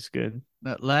might taste good.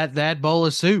 that bowl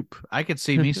of soup, I could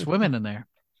see me swimming in there.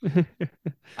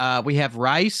 We have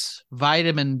rice,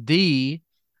 vitamin D.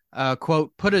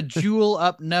 Quote, put a jewel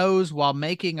up nose while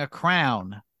making a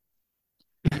crown.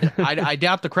 I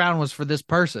doubt the crown was for this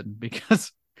person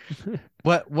because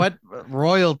what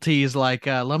royalties like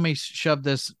let me shove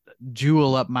this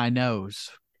jewel up my nose.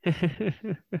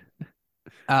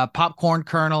 Popcorn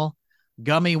kernel,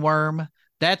 gummy worm.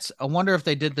 I wonder if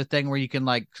they did the thing where you can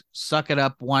like suck it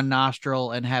up one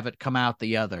nostril and have it come out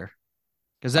the other.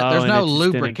 Because Oh, there's and no it just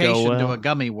didn't go lubrication to a well.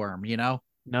 gummy worm.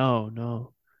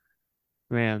 No,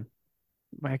 man.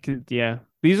 I could, yeah.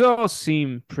 These all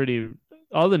seem pretty.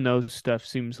 All the nose stuff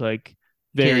seems like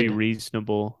very Kid.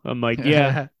 reasonable. I'm like,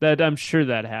 yeah, that I'm sure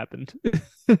that happened.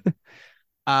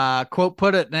 Quote,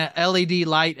 put an LED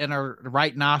light in her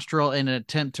right nostril in an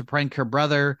attempt to prank her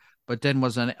brother, but then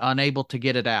was unable to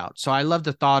get it out. So I love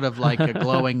the thought of like a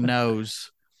glowing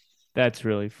nose. That's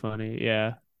really funny.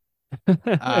 Yeah.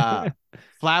 Uh,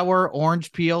 Flour,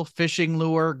 orange peel, fishing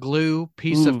lure, glue,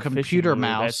 piece of Ooh, fishing computer lure. That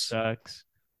mouse. sucks.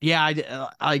 Yeah,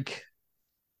 like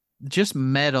just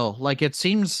metal. Like it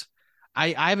seems.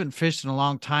 I haven't fished in a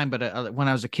long time, but when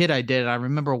I was a kid, I did. I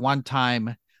remember one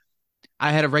time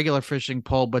I had a regular fishing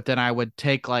pole, but then I would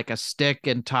take like a stick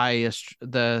and tie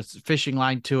the fishing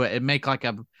line to it and make like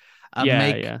a Yeah,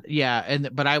 make yeah. yeah, and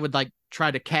but I would like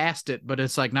try to cast it, but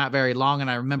it's like not very long. And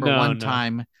I remember No, one no.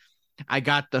 time I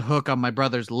got the hook on my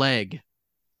brother's leg,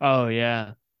 Oh,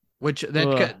 yeah. which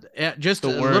Ugh, just the a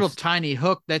little worst. tiny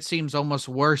hook that seems almost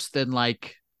worse than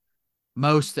like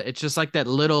Most it's just like that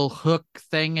little hook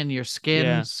thing in your skin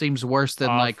Yeah, seems worse than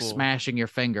like awful. smashing your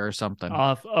finger or something.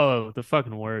 Off. Oh, the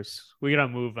fucking worst. We gotta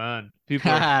move on.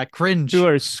 People Cringe.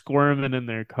 are squirming in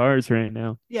their cars right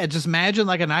now. Yeah, just imagine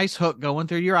like a nice hook going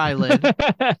through your eyelid.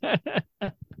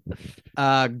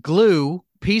 Glue,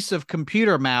 piece of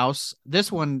computer mouse.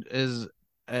 This one is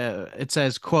it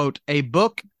says, quote, a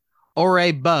book or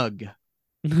a bug.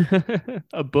 A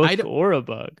I book don't, or a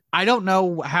bug. I don't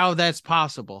know how that's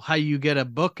possible. How you get a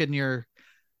book in your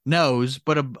nose,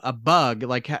 but a bug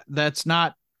like that's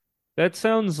not. That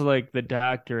sounds like the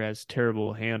doctor has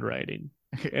terrible handwriting.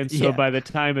 And so Yeah, by the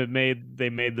time they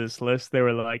made this list, they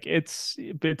were like, it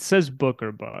says book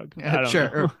or bug. I don't sure,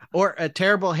 know. or a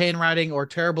terrible handwriting or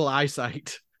terrible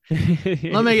eyesight. Let me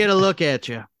Yeah. get a look at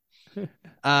you.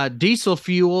 Diesel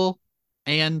fuel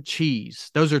and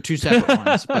cheese. Those are two separate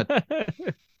ones, but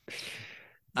Diesel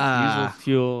uh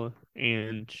fuel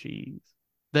and cheese.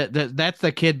 that's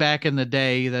the kid back in the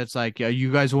day that's like, yeah,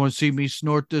 you guys want to see me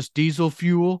snort this diesel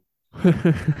fuel?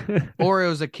 Or it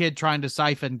was a kid trying to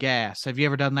siphon gas. Have you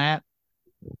ever done that?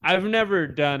 I've never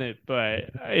done it, but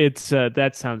it's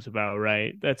that sounds about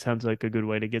right. That sounds like a good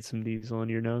way to get some diesel in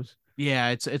your nose. Yeah,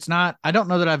 it's not. I don't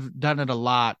know that I've done it a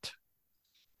lot.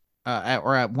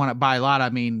 Or I want to buy a lot. I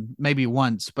mean, maybe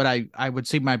once, but I would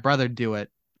see my brother do it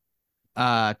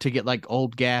to get like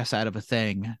old gas out of a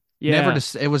thing. Never Yeah.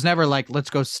 to, it was never like let's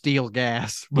go steal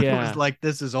gas, but it was Yeah. like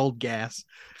this is old gas.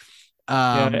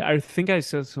 Yeah, Um, I think I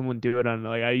saw someone do it on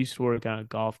like I used to work on a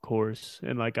golf course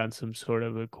and like on some sort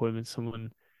of equipment.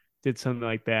 Someone did something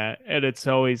like that, and it's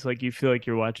always like you feel like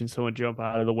you're watching someone jump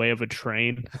out of the way of a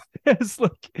train as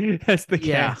as the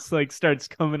yeah, gas like starts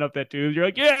coming up that tube. You're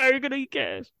like, yeah, you're gonna eat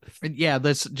gas. yeah.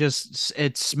 This just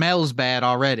it smells bad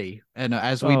already, and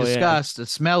as we Oh yeah, discussed, it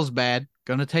smells bad,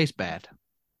 gonna taste bad.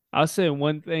 I'll say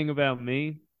one thing about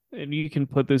me, and you can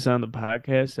put this on the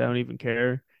podcast. I don't even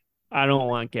care. I don't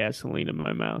want gasoline in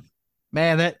my mouth.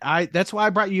 Man, that's why I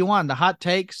brought you on the hot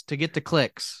takes to get the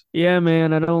clicks. Yeah,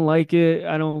 man, I don't like it.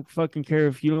 I don't fucking care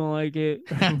if you don't like it.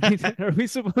 Are we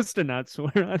supposed to not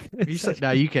swear on this?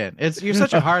 No, you can. It's you're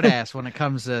such a hard ass when it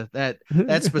comes to that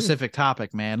specific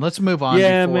topic, man. Let's move on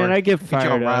Yeah, man, before I get get you all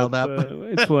fired riled up. up.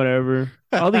 It's whatever.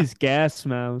 All these gas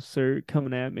mouths are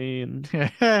coming at me, and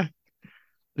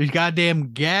These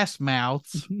goddamn gas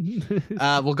mouths.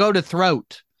 We'll go to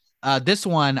throat. This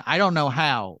one, I don't know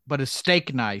how, but a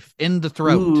steak knife in the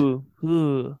throat.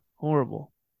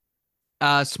 horrible.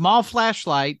 Small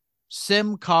flashlight,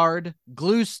 SIM card,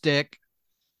 glue stick.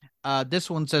 This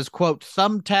one says, quote,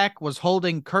 thumbtack was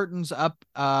holding curtains up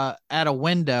at a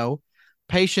window.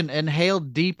 Patient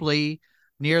inhaled deeply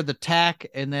near the tack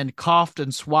and then coughed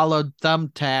and swallowed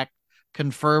thumbtack,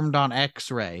 confirmed on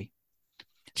x-ray.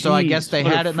 So I guess Jeez, they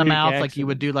what a had it in the freak mouth like you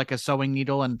would accident. do like a sewing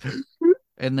needle and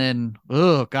then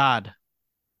oh god.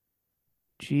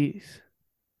 Jeez,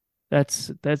 that's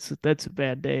a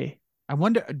bad day. I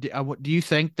wonder do you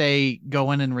think they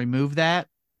go in and remove that?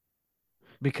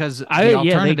 Because I the yeah,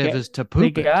 alternative is to they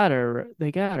poop it. got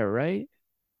her right.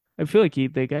 I feel like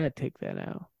they gotta take that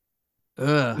out.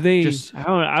 Ugh. They Just I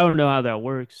don't know how that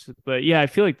works, but yeah, I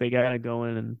feel like they gotta go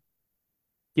in and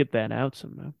get that out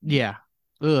somehow. yeah.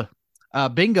 Ugh.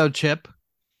 Bingo chip,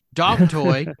 dog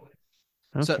toy.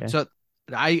 So Okay. so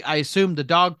I assume the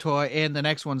dog toy and the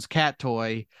next one's cat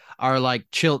toy are like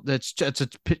chill. It's a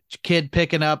kid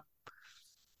picking up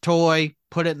toy,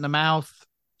 put it in the mouth,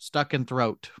 stuck in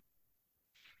throat.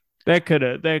 That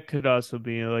could also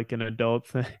be like an adult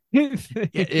thing.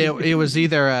 It was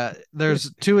either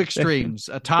there's two extremes,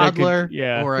 a That could toddler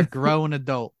yeah. or a grown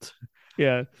adult.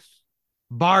 Yeah.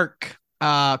 Bark,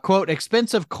 quote,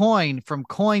 expensive coin from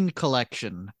coin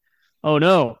collection. Oh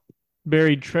no.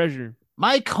 Buried treasure.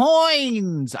 My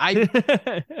coins.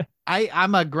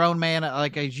 I'm a grown man.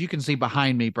 Like as you can see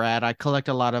behind me, Brad, I collect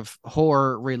a lot of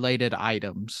horror related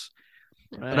items,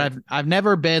 but Right. I've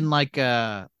never been like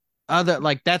other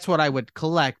like that's what I would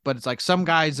collect. But it's like some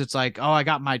guys, it's like, oh, I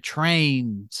got my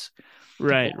trains,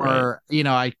 Right, right. or you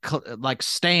know, like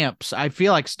stamps. I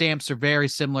feel like stamps are very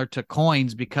similar to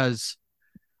coins because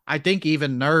I think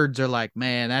even nerds are like,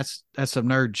 man, that's some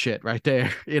nerd shit right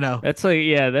there, you know. That's like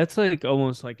yeah, that's like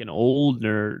almost like an old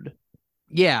nerd.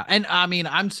 Yeah, and I mean,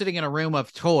 I'm sitting in a room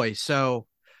of toys, so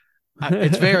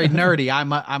it's very nerdy.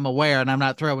 I'm aware, and I'm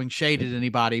not throwing shade at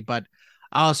anybody, but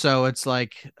also it's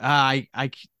like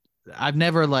I've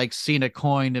never like seen a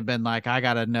coin and been like, I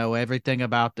gotta know everything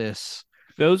about this.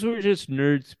 Those were just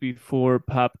nerds before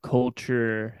pop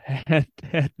culture had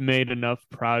made enough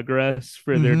progress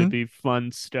for there to Mm-hmm. be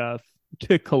fun stuff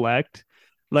to collect.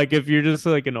 Like if you're just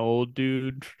like an old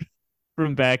dude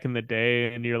from back in the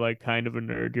day, and you're like kind of a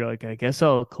nerd. You're like, I guess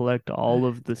I'll collect all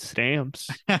of the stamps,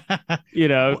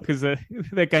 Well, because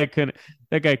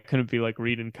that guy couldn't be like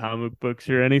reading comic books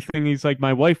or anything. He's like,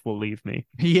 my wife will leave me.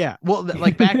 yeah. Well,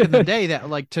 like back in the day, that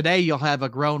like today, you'll have a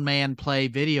grown man play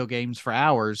video games for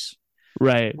hours,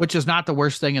 Right. which is not the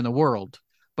worst thing in the world.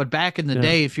 But back in the No.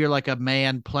 day, if you're like a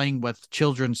man playing with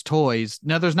children's toys,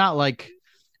 now there's not like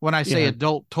when I say Yeah.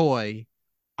 adult toy,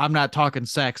 I'm not talking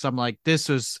sex. I'm like, this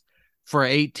was for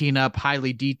 18 up,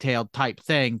 highly detailed type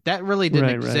thing. That really didn't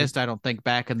Right. Right. exist, I don't think,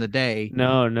 back in the day.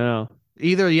 No. No.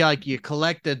 Either you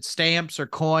collected stamps or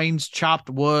coins, chopped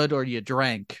wood, or you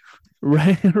drank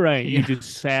Right. Right. You yeah.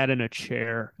 just sat in a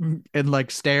chair. And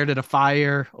like stared at a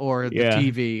fire or the Yeah.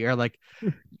 TV or like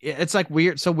it's like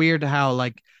weird, so weird how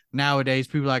like nowadays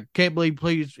people are like can't believe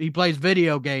he plays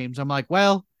video games. I'm like,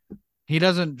 well, he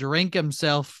doesn't drink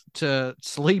himself to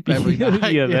sleep every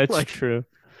night. Yeah, that's like true.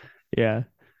 Yeah.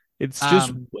 It's just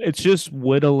um it's just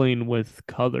whittling with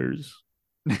colors.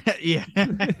 yeah.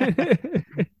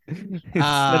 Instead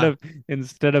uh of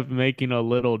instead of making a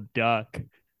little duck,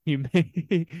 he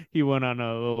went on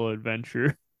a little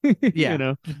adventure. You yeah,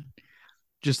 know.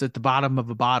 just at the bottom of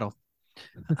a bottle.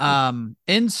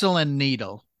 Insulin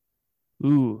needle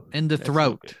Ooh, in the that's no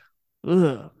throat. good.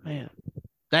 Ugh, man.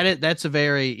 That's a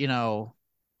very,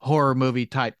 horror movie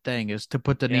type thing, is to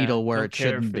put the Yeah, needle where don't it care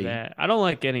shouldn't for be. that. I don't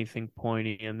like anything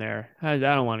pointy in there. I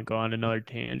don't want to go on another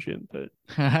tangent, but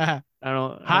hot I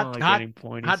don't like hot any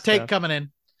pointy hot take stuff. coming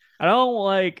in. I don't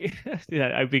like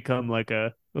yeah, I've become like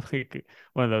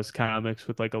one of those comics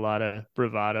with like a lot of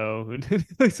bravado and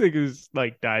looks like he's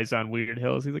like dies on weird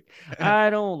hills. He's like,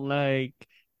 I don't like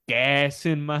gas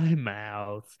in my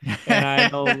mouth and I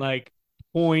don't like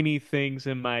pointy things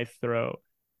in my throat.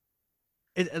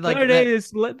 The Like other day,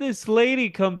 that. this lady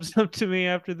comes up to me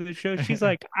after the show. She's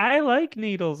like, I like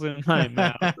needles in my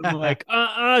mouth. I'm like,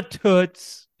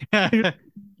 toots. The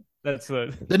That's what.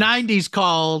 90s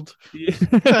called.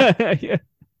 Yeah.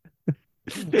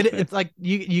 It's like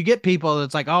you get people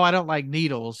that's like, oh, I don't like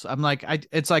needles. I'm like,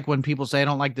 it's like when people say I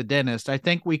don't like the dentist. I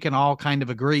think we can all kind of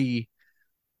agree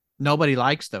nobody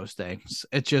likes those things.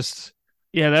 It's just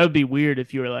Yeah, that would be weird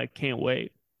if you were like, can't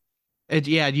wait.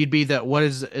 yeah, you'd be the what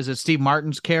is it Steve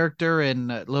Martin's character in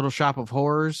Little Shop of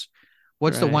Horrors?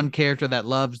 What's the one Right. character that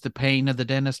loves the pain of the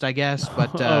dentist, I guess?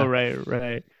 But Oh, right,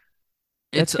 right.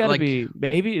 it's That's got to like be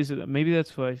maybe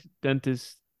that's why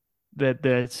dentists that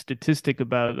the statistic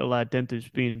about a lot of dentists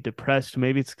being depressed.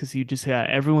 Maybe it's because you just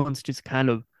everyone's just kind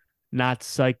of not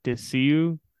psyched to see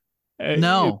you.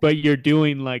 no. But you're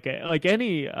doing like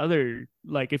any other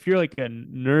like if you're like a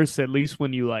nurse, at least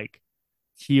when you like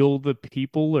heal the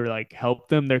people or like help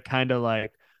them, they're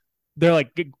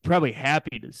like probably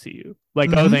happy to see you.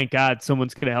 Like, oh, Mhm. thank God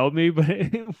someone's gonna help me. But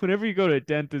whenever you go to a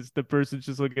dentist, the person's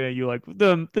just looking at you like,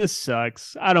 this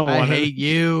sucks. I don't I want to. hate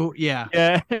you. Yeah.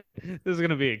 Yeah, this is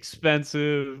gonna be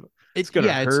expensive. It's gonna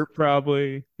It's hurt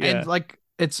probably. and Yeah, like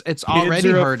it's kids already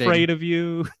are hurting. afraid of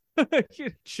you.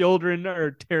 Children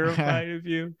are terrified of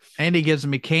you. And he gives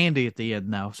me candy at the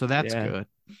end though, so that's Yeah. good.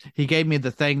 He gave me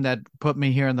the thing that put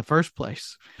me here in the first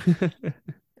place.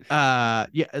 Yeah,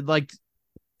 like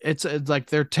it's like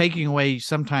they're taking away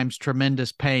sometimes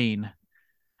tremendous pain,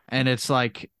 and it's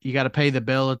like you got to pay the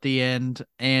bill at the end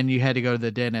and you had to go to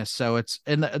the dentist, so it's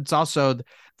also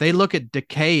they look at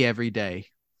decay every day.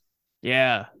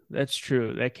 Yeah, that's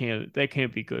true. That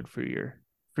can't be good for your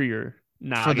For the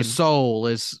noggin. soul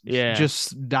is Yeah,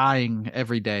 just dying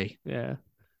every day. yeah.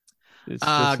 It's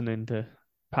uh listening to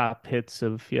pop hits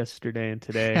of yesterday and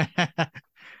today.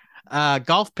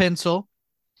 golf pencil,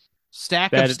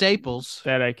 stack of That staples.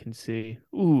 that I can see.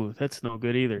 Ooh, that's no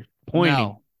good either. Pointy.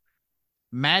 No.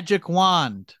 Magic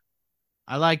wand.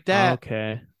 I like that.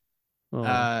 Okay. Oh,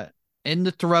 uh in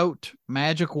the throat,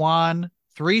 magic wand,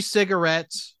 3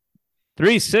 cigarettes.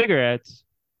 3 cigarettes.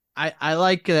 I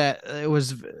like that.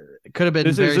 It could have been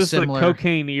Is very this the similar.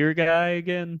 cocaine ear guy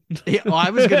again? Yeah, well,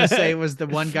 I was gonna say it was the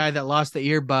one guy that lost the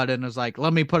earbud and was like,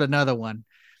 let me put another one.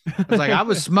 I was like, I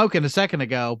was smoking a second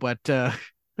ago, but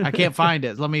I can't find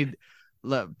it. Let me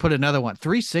put another one.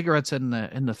 3 cigarettes in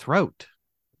the throat.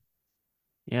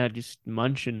 Yeah, just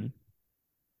munching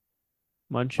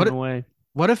What away.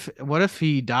 what if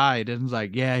he died and was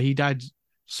like, yeah, he died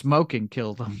smoking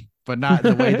killed him, but not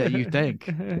in the way that you think.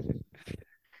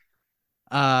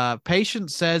 Patient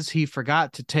says he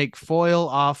forgot to take foil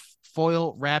off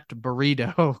foil wrapped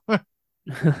burrito.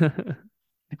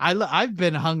 I've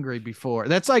been hungry before.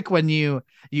 That's like when you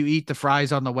eat the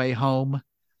fries on the way home.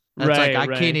 That's like Right, I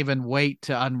can't right. even wait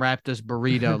to unwrap this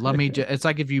burrito. It's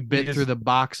like if you You bit through just the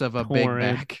box of a Big tore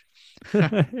in. Mac.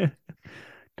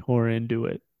 Tore into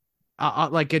it.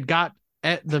 Like it got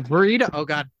The burrito. Oh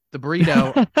God, the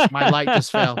burrito. My light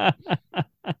just fell.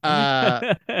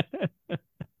 Uh,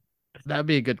 that'd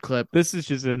be a good clip. This is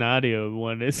just an audio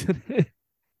one, isn't it?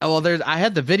 Oh, well, I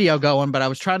had the video going, but I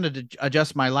was trying to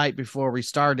adjust my light before we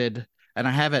started, and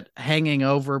I have it hanging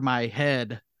over my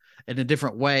head in a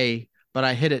different way, but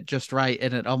I hit it just right,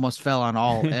 and it almost fell on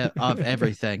all of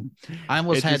everything. I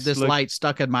almost It had just this light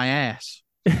stuck in my ass.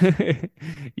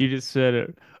 You just said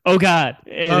it. Oh God.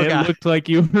 And Oh it God. looked like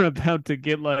you were about to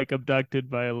get like abducted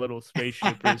by a little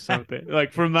spaceship or something.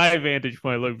 Like from my vantage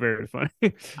point, it looked very funny.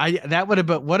 That would have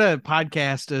been what a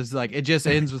podcast is like. It just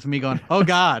ends with me going, "Oh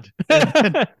God."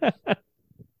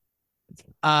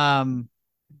 um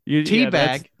Yeah,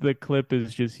 that's Teabag. the clip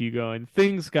is just you going,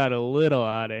 things got a little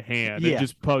out of hand, and Yeah.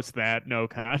 just post that, no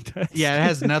contest. Yeah, it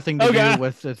has nothing to Oh do God.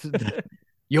 with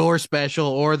your special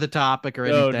or the topic or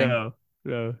No, anything.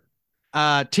 no.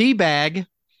 Teabag,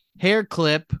 hair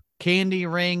clip, candy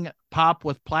ring, pop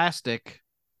with plastic.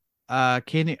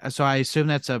 Candy. So I assume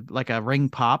that's like a ring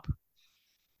pop.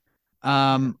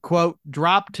 Quote,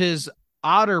 dropped his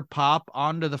otter pop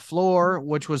onto the floor,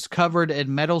 which was covered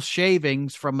in metal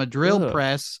shavings from a drill Ugh.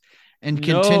 press, and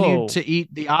continued No. to eat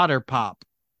the otter pop.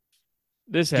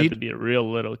 This had to be a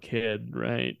real little kid,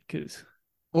 right? Because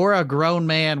Or a grown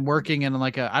man working in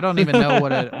like I don't even know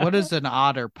what is an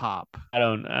otter pop. I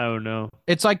don't know.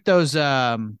 It's like those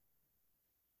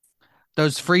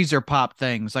freezer pop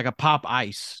things, like a pop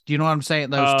ice. Do you know what I'm saying?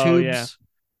 Those Oh yeah. tubes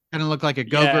kind of look like a Yeah,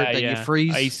 Go-Gurt that you yeah.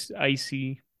 freeze.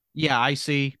 Icy. Yeah,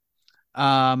 icy.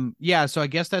 Yeah, so I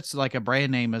guess that's like a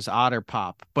brand name is Otter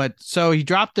Pop. But so he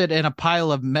dropped it in a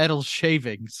pile of metal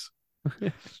shavings.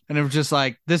 And it was just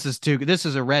like, this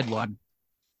is a red one.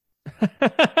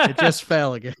 It just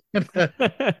fell again.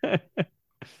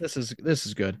 This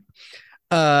is good.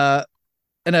 Uh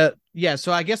yeah,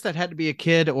 so I guess that had to be a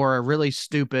kid or a really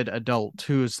stupid adult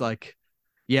who's like,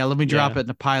 yeah, let me drop Yeah. it in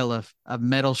a pile of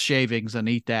metal shavings and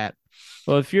eat that.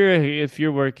 Well, if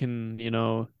you're working,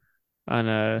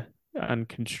 on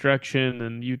construction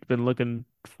and you've been looking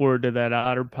forward to that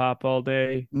otter pop all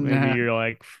day, maybe Nah, you're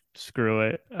like, screw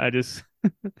it.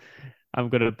 I'm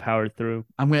gonna power through.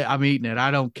 I'm eating it.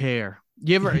 I don't care.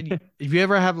 If you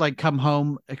ever have like come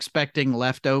home expecting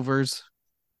leftovers,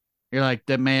 you're like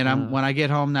that man, I'm Uh, when I get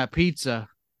home that pizza,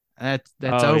 that's oh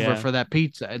over yeah, for that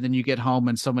pizza. And then you get home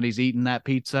and somebody's eating that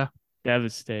pizza.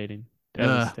 devastating, Ugh.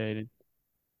 devastating.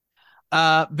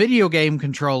 Video game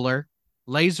controller,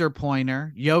 laser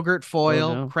pointer, yogurt Oh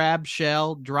foil, no. crab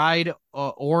shell, dried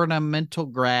ornamental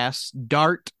grass,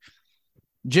 dart,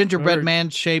 gingerbread Or man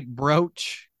shaped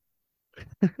brooch.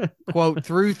 Quote,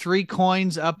 threw 3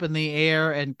 coins up in the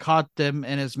air and caught them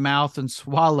in his mouth and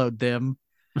swallowed them.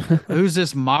 Who's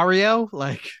this Mario?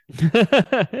 Like,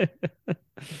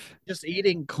 just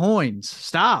eating coins.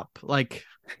 Stop. Like,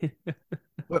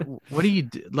 what do you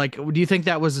do? Like? Do you think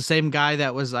that was the same guy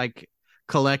that was like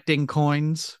collecting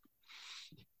coins?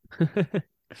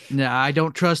 No, I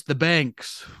don't trust the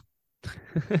banks.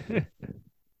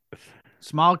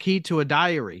 Small key to a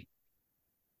diary.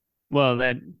 Well,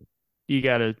 then you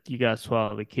gotta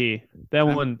swallow the key. That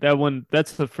one,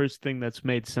 that's the first thing that's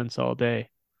made sense all day.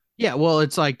 Yeah, well,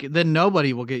 it's like then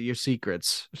nobody will get your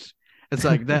secrets. It's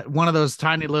like that one of those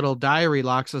tiny little diary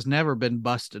locks has never been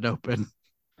busted open.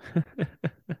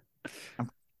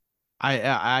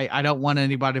 I don't want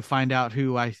anybody to find out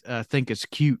who I think is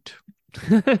cute.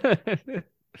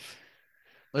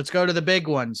 Let's go to the big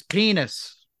ones.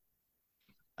 Penis.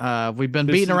 We've been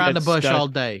This beating has around got the bush stuck. all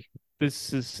day.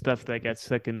 This is stuff that got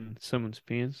stuck in someone's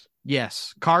penis.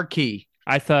 Yes, car key.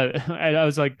 I thought I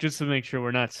was like, just to make sure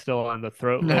we're not still on the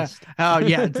throat list. Oh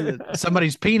yeah,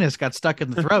 somebody's penis got stuck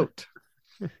in the throat.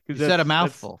 You said a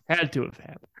mouthful. Had to have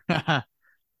happened.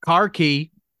 Car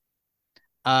key.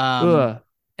 Ugh,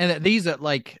 And these are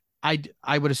like I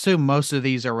would assume most of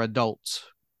these are adults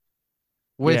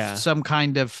with yeah, some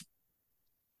kind of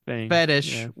thing.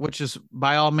 fetish, Yeah, which is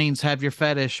by all means have your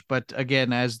fetish, but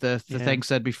again, as the yeah. thing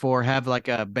said before, have like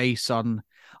a base on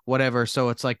whatever, so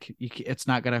it's like it's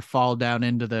not gonna fall down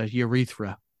into the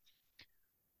urethra.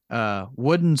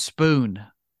 Wooden spoon,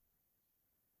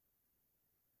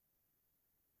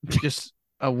 just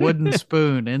a wooden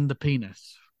spoon in the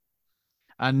penis.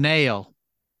 A nail.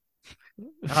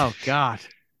 Oh God.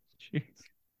 Jeez.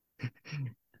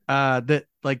 That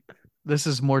like this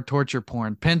is more torture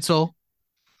porn. Pencil.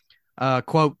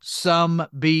 Quote, some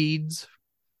beads.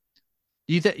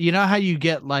 You know how you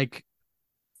get like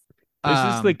This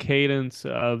is the um cadence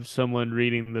of someone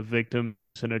reading the victims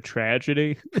in a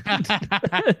tragedy.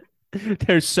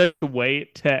 There's such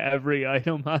weight to every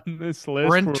item on this list.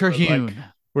 Brent Terhune.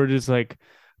 We're just like,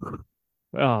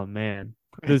 oh man,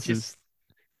 this Just is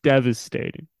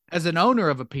devastating. As an owner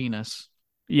of a penis,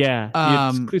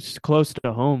 Yeah, it's close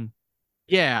to home.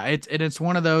 yeah, it's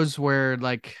one of those where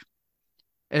like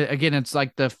again, it's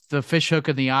like the fish hook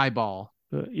in the eyeball.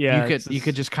 Yeah, it's You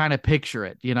could just just kind of picture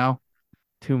it, you know.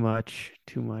 too much,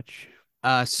 too much.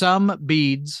 Some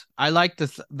beads. I like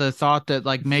the thought that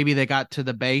like maybe they got to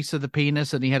the base of the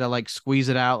penis and he had to like squeeze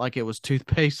it out like it was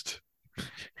toothpaste.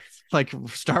 Like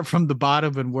start from the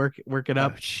bottom and work it Oh,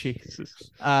 up. Jesus.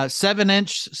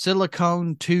 7-inch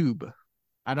silicone tube.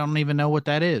 I don't even know what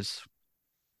that is.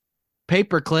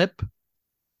 Paperclip.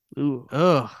 Ooh.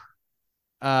 Ugh.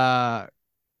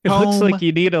 It looks Comb. like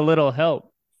you need a little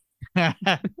help. It's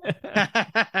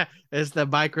the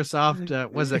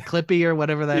Microsoft. Was it Clippy or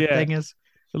whatever that Yeah. thing is?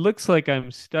 It looks like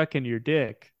I'm stuck in your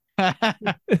dick.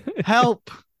 Help.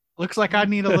 Looks like I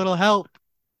need a little help.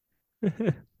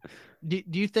 Do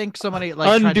you think somebody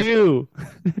like undo?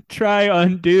 Try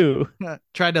undo.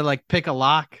 Tried to like pick a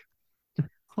lock,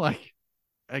 like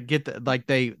get the like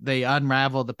they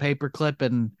unravel the paper clip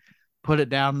and put it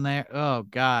down there. Oh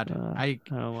God, I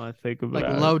don't want to think about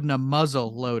like it. loading a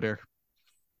muzzle loader.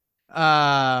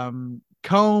 Comb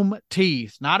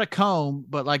teeth, not a comb,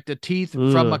 but like the teeth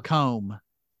from a comb.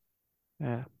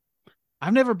 Yeah.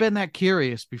 I've never been that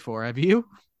curious before. Have you?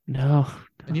 No.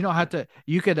 And you don't have to.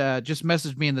 You could just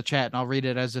message me in the chat, and I'll read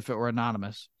it as if it were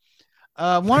anonymous.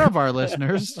 One of our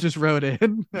listeners just wrote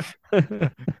in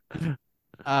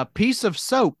a piece of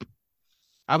soap.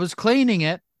 I was cleaning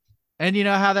it, and you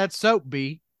know how that soap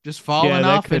be, just falling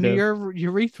off into your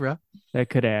urethra. That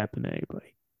could happen to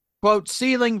anybody. Quote,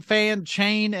 ceiling fan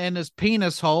chain in his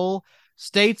penis hole,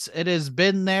 states it has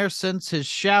been there since his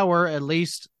shower, at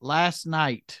least last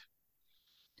night.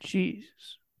 Jesus.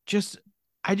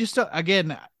 I just don't,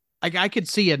 again, I could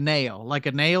see a nail. Like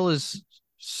a nail is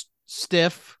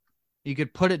stiff. You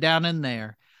could put it down in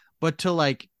there. But to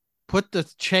like put the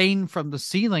chain from the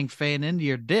ceiling fan into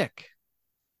your dick.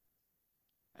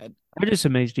 I'm just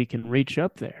amazed he can reach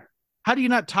up there. How do you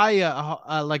not tie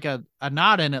a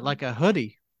knot in it like a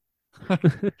hoodie?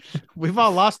 We've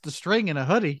all lost the string in a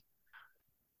hoodie.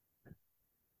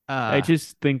 I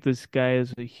just think this guy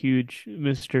is a huge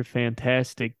Mr.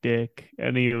 Fantastic dick,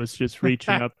 and he was just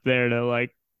reaching up there to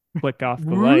like flick off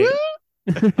the light.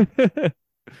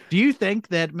 Do you think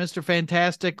that Mr.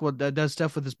 Fantastic does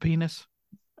stuff with his penis?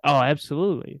 Oh,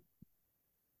 absolutely.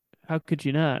 How could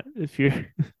you not? If you're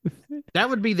that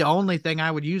would be the only thing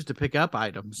I would use to pick up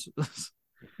items.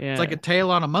 Yeah. It's like a tail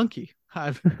on a monkey.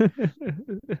 I'd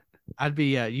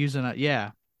be using it.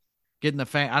 Yeah. Getting the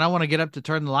fan. I don't want to get up to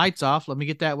turn the lights off. Let me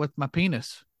get that with my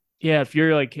penis. Yeah. If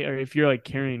you're like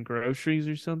carrying groceries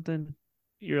or something,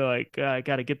 you're like, I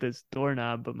got to get this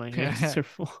doorknob, but my hands are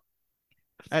full.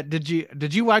 Did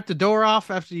you wipe the door off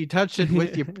after you touched it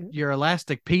with your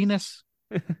elastic penis?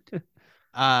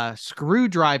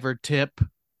 Screwdriver tip.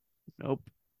 Nope.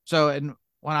 So, and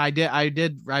when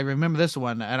I remember this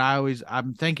one, and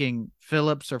I'm thinking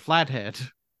Phillips or Flathead.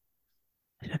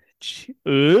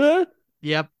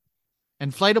 Yep.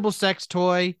 Inflatable sex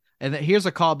toy. And here's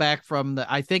a callback from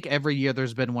I think every year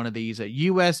there's been one of these, a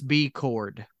USB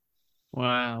cord.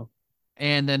 Wow.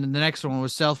 And then the next one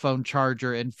was cell phone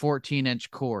charger and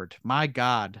 14-inch cord. My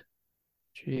God.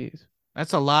 Jeez.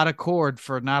 That's a lot of cord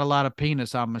for not a lot of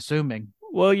penis, I'm assuming.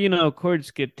 Well, cords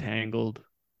get tangled.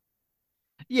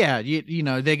 Yeah, you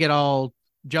know, they get all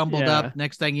jumbled up.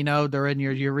 Next thing you know, they're in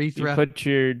your urethra. You put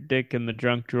your dick in the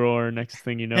junk drawer. Next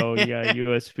thing you know, you got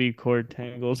USB cord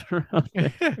tangled around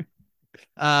there.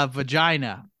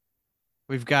 Vagina.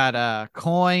 We've got a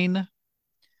coin,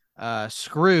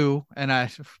 screw, and I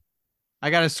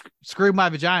got to screw my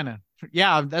vagina.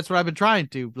 Yeah, that's what I've been trying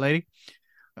to, lady.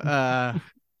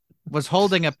 Was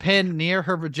holding a pin near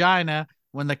her vagina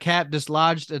when the cap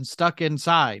dislodged and stuck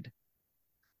inside.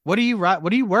 What are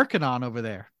you working on over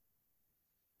there?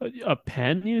 A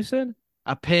pen, you said?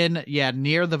 A pin, yeah,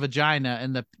 near the vagina,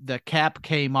 and the cap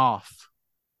came off.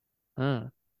 Huh.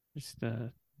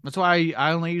 That's why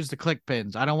I only use the click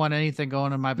pins. I don't want anything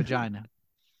going in my vagina.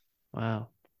 Wow.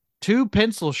 2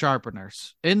 pencil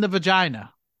sharpeners in the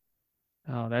vagina.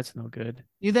 Oh, that's no good.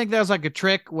 You think that was like a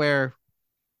trick where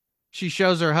she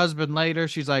shows her husband later?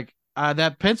 She's like,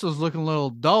 that pencil's looking a little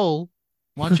dull.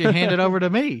 Why don't you hand it over to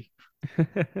me?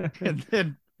 And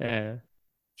then, yeah,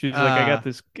 she's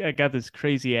like, I got this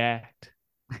crazy act.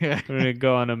 I'm gonna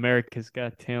go on America's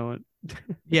Got Talent.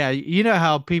 Yeah, you know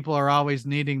how people are always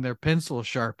needing their pencil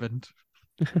sharpened.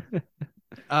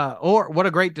 Or what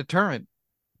a great deterrent,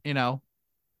 you know.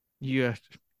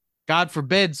 God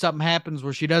forbid something happens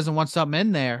where she doesn't want something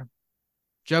in there.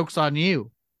 Joke's on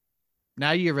you.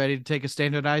 Now you're ready to take a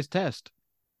standardized test.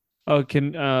 Oh,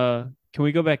 can Can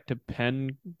we go back to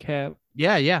pen cap?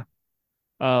 Yeah, yeah.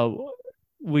 Uh,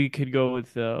 we could go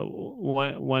with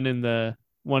one in the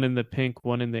pink,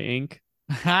 one in the ink.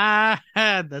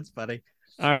 That's funny.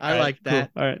 All I right, like cool.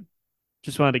 that. All right,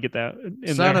 just wanted to get that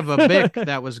in Son there. of a bick,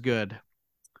 that was good.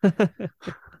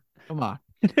 Come on.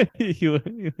 You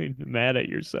mad at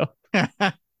yourself?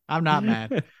 I'm not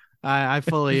mad. I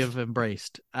fully have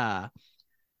embraced.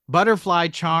 Butterfly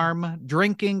charm,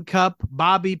 drinking cup,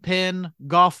 bobby pin,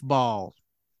 golf ball.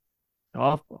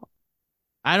 Golf ball.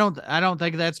 I don't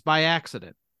think that's by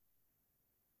accident.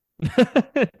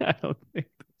 I don't think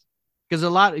Because a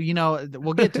lot,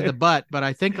 we'll get to the butt, but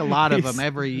I think a lot of them He's-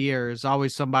 every year is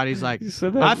always somebody's like, you said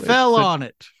I that like fell such, on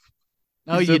it.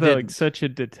 No, you you said that like didn't. such a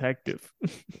detective.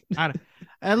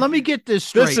 And let me get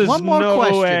this This straight. is One more no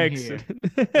question here.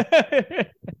 accident.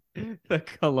 The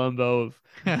Columbo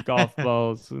of golf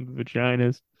balls and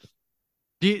vaginas.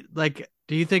 Do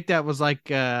you think that was like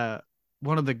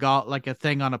one of the golf, like a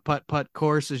thing on a putt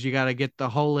course, is you got to get the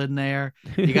hole in there,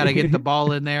 you got to get the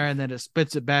ball in there, and then it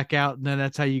spits it back out, and then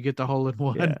that's how you get the hole in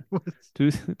one.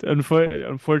 Yeah.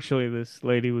 Unfortunately, this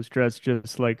lady was dressed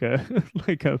just like a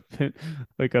like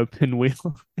a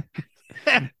pinwheel.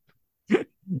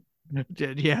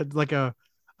 Yeah, like a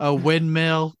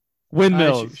windmill.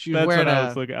 Windmills. She's That's wearing what I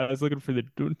was looking. I was looking for the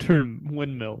term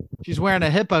windmill. she's wearing a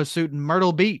hippo suit in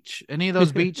Myrtle Beach. Any of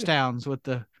those beach towns with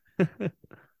the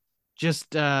just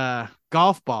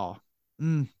golf ball.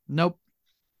 Nope.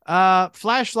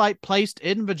 Flashlight placed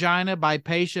in vagina by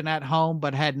patient at home,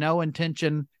 but had no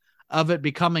intention of it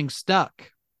becoming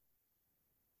stuck.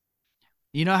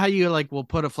 You know how you like will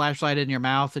put a flashlight in your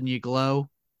mouth and you glow?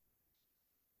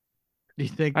 Do you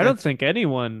think I don't that's think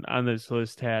anyone on this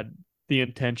list had the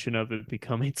intention of it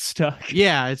becoming stuck.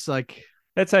 yeah, it's like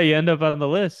That's how you end up on the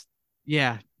list.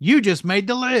 yeah, you just made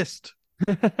the list.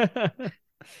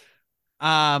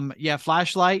 Yeah,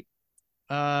 flashlight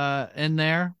in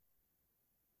there.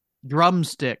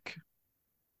 Drumstick.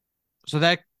 So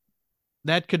that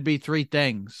could be three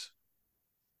things,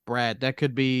 Brad. That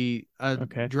could be a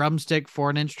Okay. drumstick for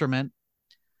an instrument.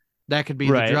 That could be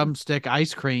the Right. drumstick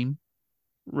ice cream,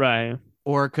 Right.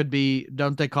 or it could be,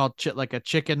 don't they call like a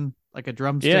chicken, like a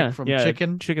drumstick Yeah. from Yeah.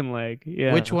 chicken? Chicken leg.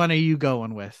 Yeah. Which one are you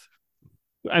going with?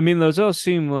 I mean, those all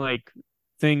seem like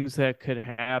things that could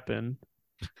happen.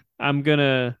 I'm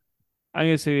gonna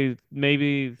say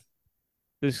maybe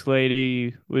this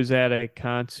lady was at a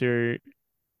concert,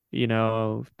 I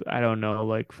don't know,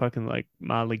 like fucking like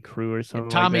Motley Crue or something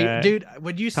like Tommy, that. dude,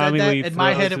 when you said Tommy that, Lee in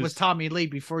my head throws it was his Tommy Lee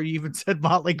before you even said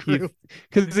Motley Crue.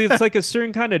 because it's like a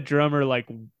certain kind of drummer like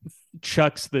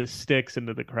chucks the sticks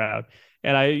into the crowd,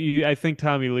 and I think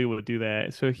Tommy Lee would do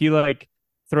that. So he like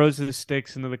throws the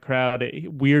sticks into the crowd,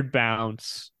 weird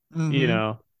bounce,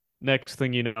 Mhm. Next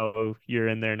thing you know, you're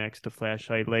in there next to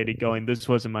Flashlight Lady going, "This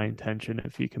wasn't my intention,"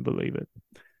 if you can believe it.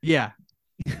 Yeah,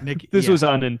 Nick. This Yeah, was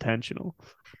unintentional.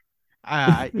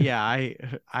 yeah.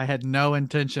 I had no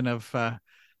intention of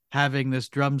having this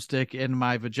drumstick in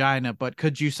my vagina, but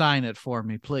could you sign it for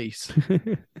me, please?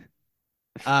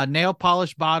 Nail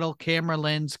polish bottle, camera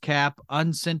lens cap,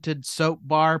 unscented soap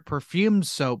bar, perfumed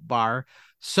soap bar,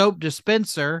 soap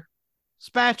dispenser,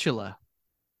 spatula.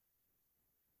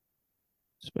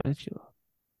 Spatula.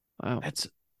 Wow. That's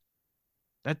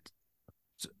that.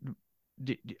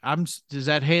 Does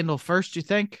that handle first? You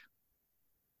think?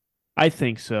 I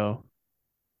think so.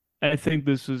 I think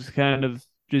this was kind of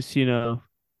just, it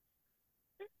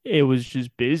was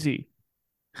just busy.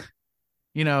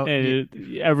 You know, And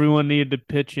everyone needed to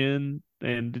pitch in.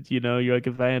 And, you're like,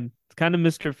 if I had, it's kind of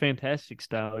Mr. Fantastic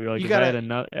style. You're like, you if I had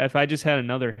gotta. if I just had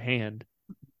another hand,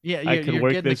 Yeah, I could you're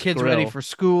work getting the this kids ready grill, for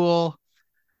school.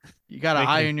 You gotta making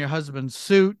iron your husband's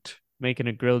suit. making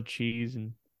a grilled cheese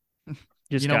and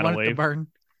just You don't got want it to away, burn.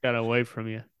 got away from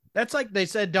you. That's like they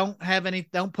said, don't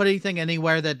put anything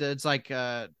anywhere that it's like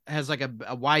has like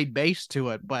a wide base to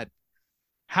it. But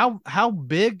how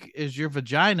big is your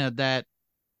vagina that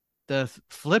the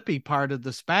flippy part of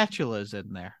the spatula is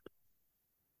in there?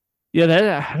 Yeah,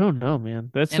 that I don't know,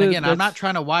 man. And again, I'm not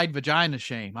trying to wide vagina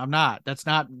shame. I'm not. That's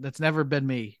never been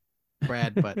me,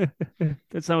 Brad. But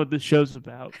that's not what this show's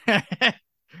about.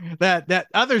 that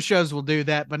other shows will do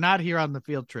that, but not here on the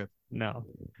field trip. No,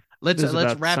 Let's this is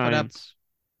let's about wrap it up science.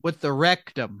 with the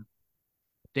rectum.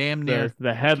 Damn near The killed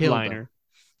them. headliner.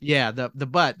 Yeah, the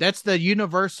butt. That's the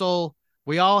universal.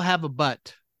 We all have a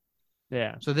butt.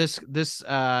 Yeah. So this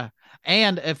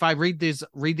and if I read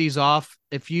these off,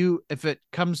 if it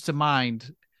comes to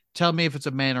mind, tell me if it's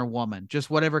a man or woman. Just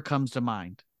whatever comes to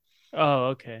mind. Oh,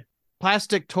 okay.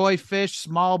 Plastic toy fish,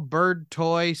 small bird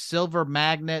toy, silver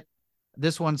magnet,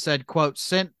 This one said, quote,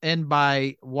 sent in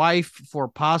by wife for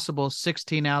possible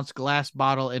 16-ounce glass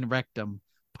bottle in rectum.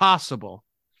 Possible.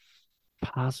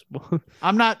 Possible.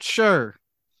 I'm not sure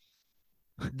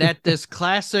that this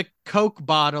classic Coke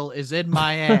bottle is in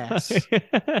my ass.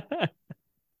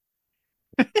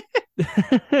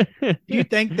 Do you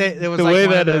think that it was The like way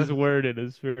one of that the is worded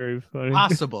is very funny.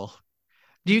 possible?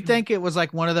 Do you think it was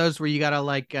like one of those where you gotta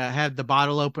like have the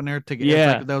bottle opener to get? It's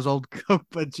Yeah. like those old Coke,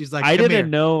 but she's like, I "Come didn't here."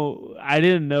 know. I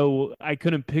didn't know. I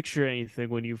couldn't picture anything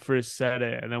when you first said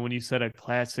it, and then when you said a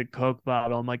classic Coke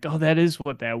bottle, I'm like, oh, that is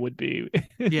what that would be.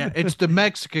 Yeah, it's the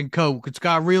Mexican Coke. It's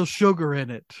got real sugar in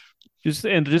it. Just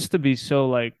to be so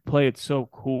like play it so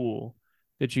cool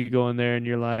that you go in there and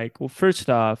you're like, well, first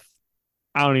off,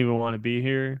 I don't even want to be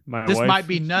here. This might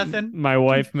be nothing. My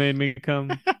wife made me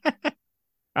come.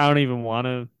 I don't even want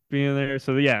to be in there.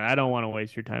 So yeah, I don't want to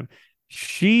waste your time.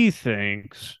 She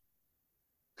thinks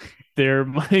there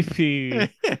might be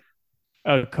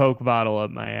a Coke bottle up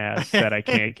my ass that I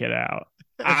can't get out.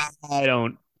 I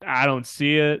don't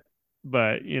see it,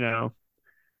 but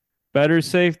better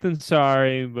safe than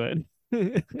sorry, but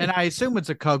And I assume it's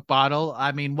a Coke bottle.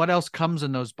 I mean, what else comes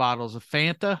in those bottles? A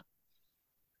Fanta?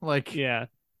 Like, yeah.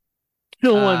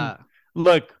 No one uh,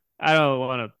 look, I don't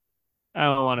want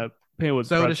to paint with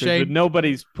soda brushes, but shake?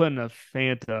 nobody's putting a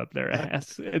Fanta up their Uh,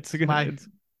 ass. It's my it's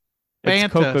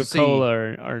fantasy.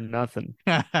 Coca-Cola or nothing.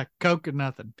 Coke and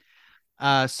nothing.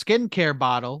 Skincare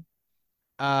bottle.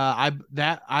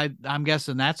 I'm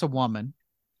guessing that's a woman.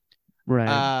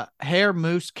 Right. Hair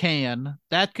mousse can.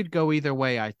 That could go either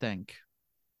way, I think.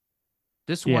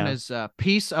 This one Yeah. is a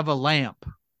piece of a lamp.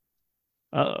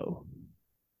 Uh-oh.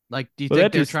 Like, do you Well,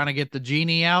 think they're trying to get the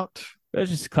genie out? that's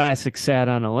just classic sat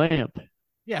on a lamp.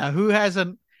 Yeah, who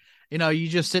hasn't? You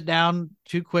just sit down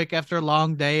too quick after a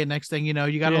long day, and next thing you know,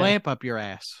 you got a Yeah. lamp up your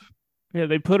ass. Yeah,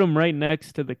 they put them right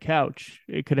next to the couch.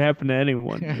 It could happen to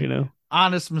anyone.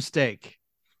 Honest mistake.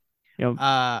 Yep.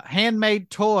 Handmade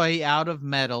toy out of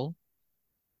metal,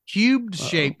 cubed Uh-oh.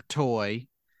 shaped toy.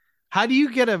 How do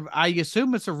you get I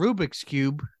assume it's a Rubik's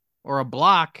cube or a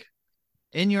block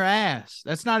in your ass.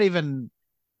 That's not even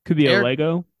Could be a air.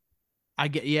 Lego. I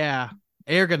get, yeah,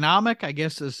 ergonomic, I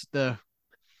guess, is the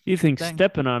You think thing.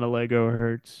 stepping on a Lego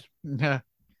hurts?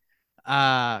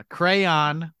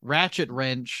 Crayon, ratchet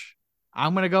wrench.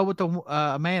 I'm gonna go with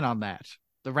the man on that.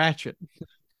 The ratchet.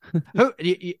 Who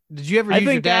did you ever use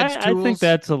your dad's I think tools?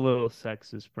 that's a little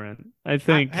sexist, Brent.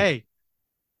 Hey,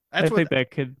 I that's what think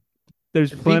that could.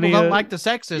 There's if people plenty don't of. like the You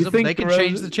sexism, they think can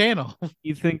change the channel.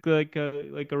 You think like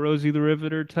a Rosie the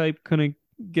Riveter type couldn't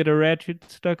get a ratchet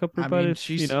stuck up her I butt mean, if.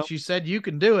 she said you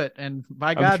can do it, and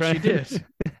by I'm God, she trying. did.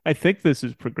 I think this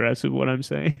is progressive. What I'm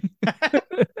saying.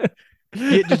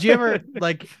 Did you ever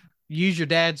like use your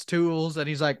dad's tools? And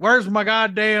he's like, "Where's my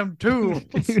goddamn tools?"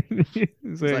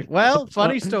 It's like, well,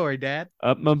 funny story, Dad.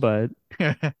 Up my butt.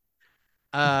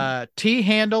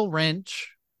 T-handle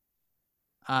wrench.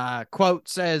 Quote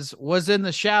says, was in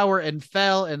the shower and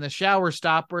fell, and the shower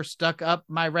stopper stuck up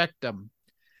my rectum.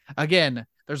 Again,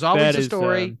 there's always That a is,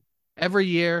 story. Every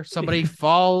year, somebody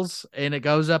falls and it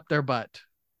goes up their butt.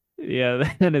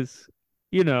 yeah, that is,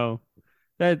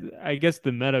 that I guess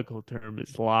the medical term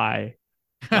is lie.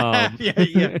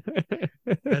 Yeah.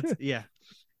 That's yeah.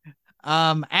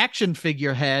 Action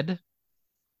figure head.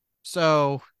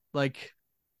 So, like,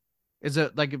 is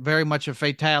it like very much a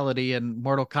fatality in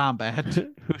Mortal Kombat?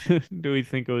 Do we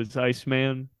think it was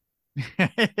Iceman?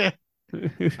 I'm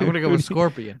gonna go with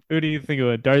Scorpion. Who do you think of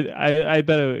it? I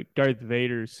bet Darth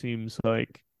Vader seems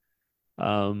like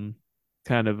kind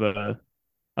of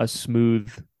a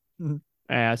smooth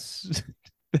ass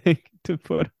thing to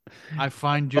put. I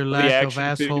find your The lack of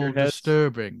action figure asshole heads.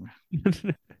 disturbing.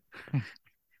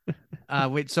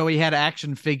 Wait, so he had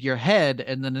action figure head,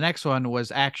 and then the next one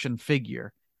was action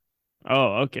figure.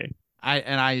 Oh, okay.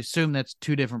 I assume that's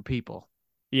two different people.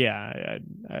 Yeah,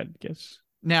 I'd guess.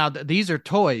 Now, these are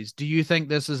toys. Do you think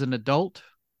this is an adult?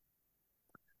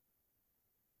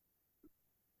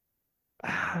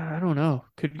 I don't know.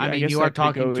 I I mean, guess you are that could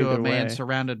talking go to a either man way.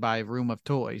 surrounded by a room of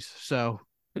toys. So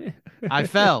I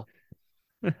fell.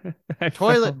 I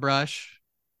Toilet fell. brush.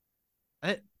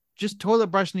 Just toilet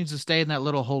brush needs to stay in that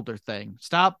little holder thing.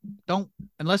 Stop. Don't,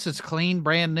 unless it's clean,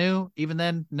 brand new. Even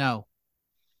then, no.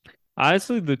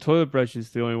 Honestly, the toilet brush is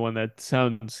the only one that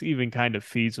sounds even kind of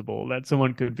feasible. That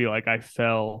someone could be like, I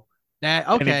fell That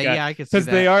and it okay, got yeah, I can see because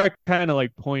they that. are kind of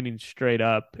like pointing straight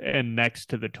up and next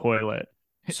to the toilet.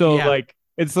 So Yeah. like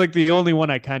it's like the only one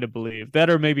I kind of believe. That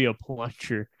or maybe a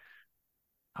plunger.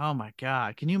 Oh my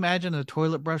god, can you imagine a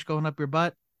toilet brush going up your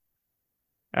butt?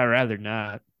 I'd rather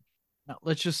not. No,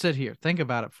 let's just sit here. Think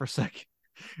about it for a second.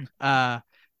 Uh,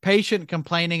 Patient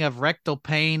complaining of rectal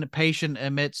pain. Patient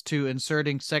admits to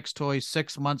inserting sex toys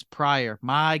 6 months prior.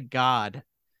 My God.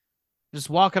 Just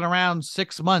walking around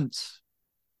 6 months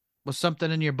with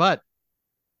something in your butt.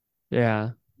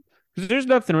 Yeah. 'Cause there's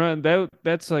nothing wrong.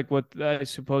 That's like what I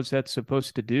suppose that's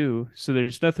supposed to do. So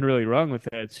there's nothing really wrong with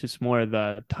that. It's just more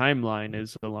the timeline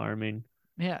is alarming.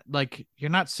 Yeah, like you're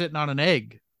not sitting on an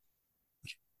egg.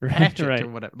 Right, Hatch it or right.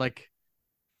 whatever. Like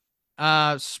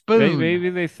Maybe, spoon. maybe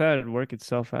they thought it'd work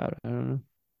itself out. I don't know.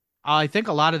 I think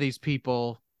a lot of these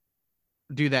people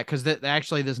do that because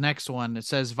actually this next one it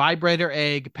says vibrator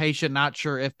egg patient not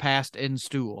sure if passed in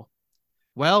stool.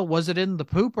 Well, was it in the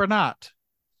poop or not?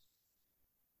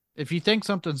 If you think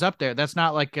something's up there, that's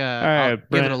not like All I'll right,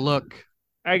 give it a Brent. look.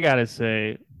 I gotta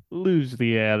say, lose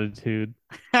the attitude.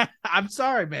 I'm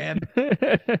sorry, man.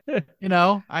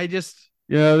 You I just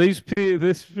know, this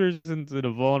person's in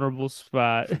a vulnerable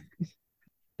spot.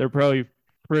 They're probably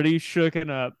pretty shooken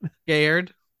up.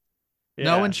 scared.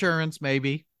 No Yeah, insurance,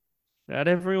 maybe. not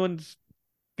everyone's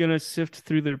gonna sift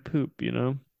through their poop, you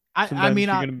know? I Sometimes mean,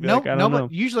 you're gonna be like, no, I don't nobody. know.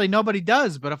 Usually nobody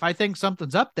does, but if I think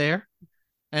something's up there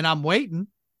and I'm waiting,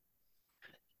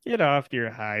 Get off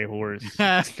your high horse.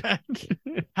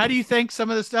 how do you think some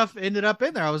of the stuff ended up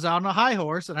in there? I was on a high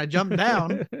horse and I jumped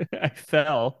down. I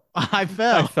fell. I I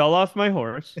fell. fell off my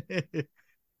horse.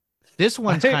 This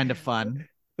one's I kind of fun.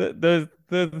 the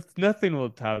nothing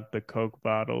will top the Coke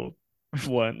bottle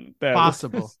one. That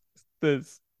Possible. was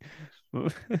this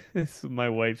this my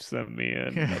wife sent me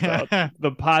in about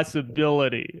the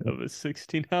possibility of a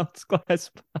 16-ounce glass.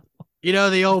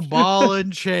 The old ball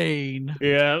and chain.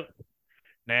 Yeah.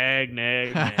 Nag,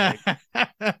 nag,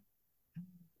 nag.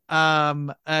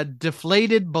 A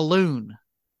deflated balloon.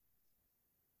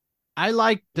 I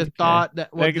like the Okay. thought that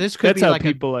this could That's be how like a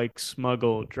people like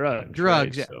smuggle drugs,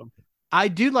 right? drugs. So I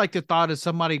do like the thought of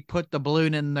somebody put the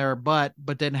balloon in their butt,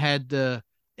 but then had the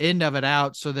end of it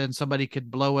out, so then somebody could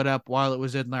blow it up while it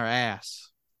was in their ass.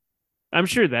 I'm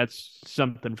sure that's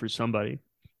something for somebody.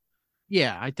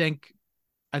 Yeah, I think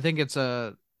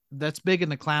that's big in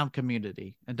the clown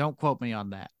community, and don't quote me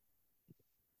on that.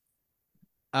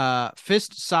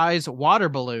 Fist size water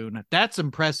balloon. That's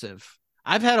impressive.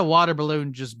 I've had a water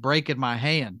balloon just break in my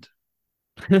hand.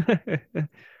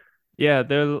 Yeah,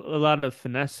 there's a lot of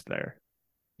finesse there.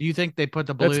 Do you think they put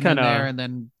the That's balloon kind in there of and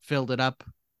then filled it up?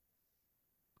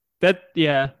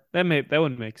 yeah, that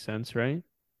would make sense, right?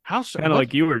 How so? Kind of What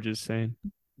like you were just saying.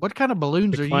 what kind of The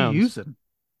balloons are you clowns. using?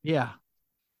 Yeah.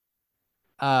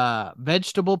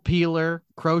 Vegetable peeler,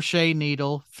 crochet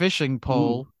needle, fishing Ooh.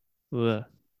 pole. Ugh.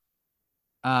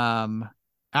 Um,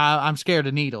 I'm scared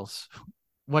of needles.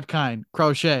 What kind?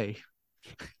 Crochet.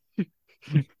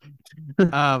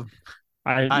 Um,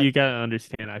 I You gotta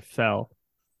understand, I fell.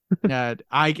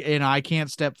 I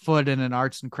can't step foot in an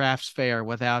arts and crafts fair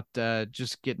without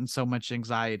just getting so much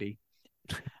anxiety.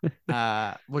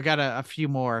 We got a few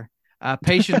more.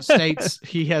 Patient states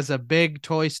he has a big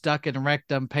toy stuck in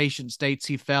rectum. Patient states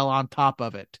he fell on top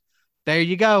of it. There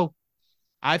you go.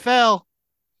 I fell.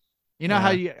 You know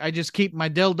how Yeah. I just keep my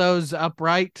dildos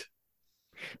upright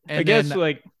I and guess then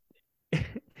like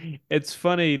it's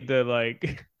funny to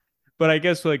like but I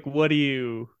guess like what do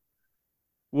you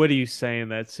say in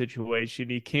that situation?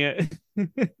 You can't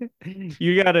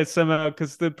you gotta somehow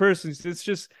because the person's it's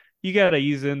just you gotta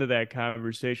ease into that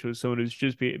conversation with someone who's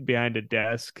just behind a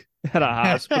desk at a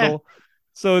hospital.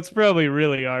 So it's probably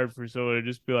really hard for someone to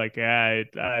just be like,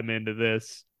 I'm into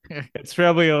this. It's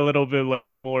probably a little bit like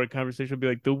more conversation would be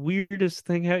like the weirdest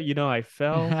thing, I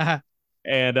fell.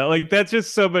 And like that's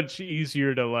just so much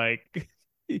easier to like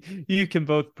you can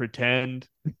both pretend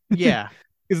yeah,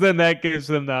 because then that gives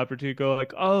them the opportunity to go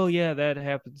like, oh yeah, that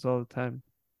happens all the time.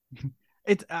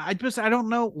 I don't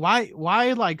know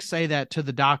why like say that to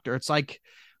the doctor. It's like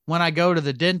when I go to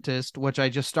the dentist, which I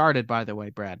just started by the way,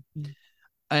 Brad,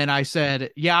 and I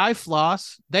said, "Yeah, I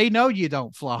floss." They know you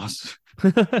don't floss.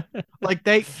 Like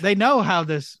they know how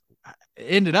this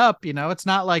ended up, it's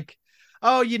not like,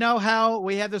 "Oh, you know how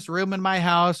we have this room in my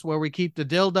house where we keep the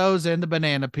dildos and the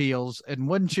banana peels and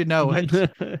wouldn't you know it,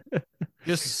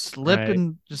 just Right,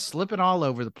 slipping all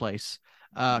over the place."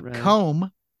 right.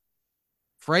 Comb,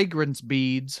 fragrance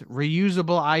beads,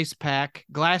 reusable ice pack,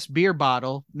 glass beer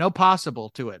bottle, no possible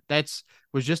to it. That's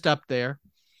was just up there.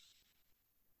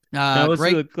 Now was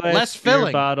Great, the less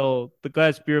filling.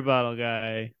 glass beer bottle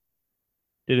guy,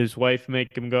 did his wife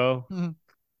make him go?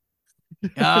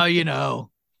 Oh,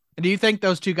 Do you think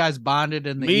those two guys bonded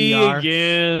in the Me ER?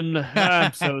 again.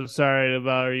 I'm so sorry to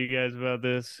bother you guys about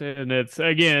this. And it's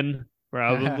again,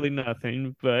 probably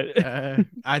nothing, but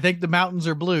I think the mountains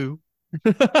are blue.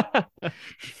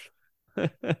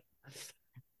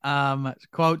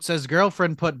 Quote says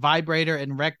girlfriend put vibrator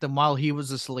in rectum while he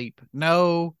was asleep.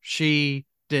 No, she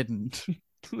didn't.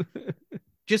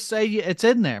 Just say it's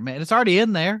in there, man. It's already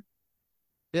in there.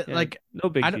 Yeah, Like, no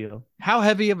big I don't, deal. how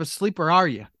heavy of a sleeper are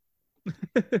you?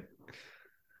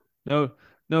 No,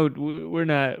 no, we're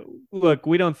not. Look,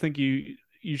 we don't think you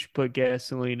should put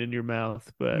gasoline in your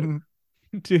mouth, but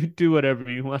do whatever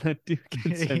you want to do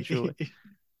consensually.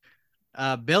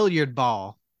 Billiard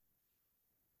ball,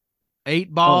 eight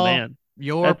Oh ball, man,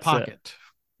 your that's pocket.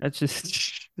 that's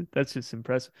just that's just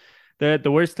impressive.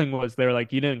 The worst thing was they were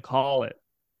like, you didn't call it.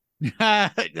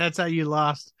 That's how you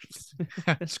lost.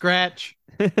 Scratch.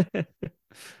 His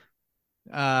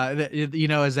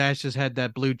ass just had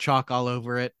that blue chalk all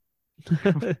over it.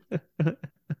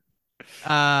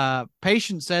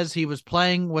 Patient says he was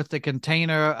playing with the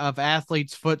container of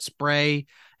athlete's foot spray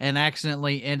and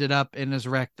accidentally ended up in his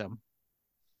rectum.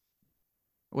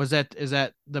 Is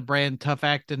that the brand Tough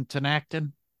Actin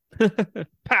Tenactin?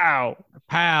 Pow!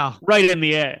 Pow! Right in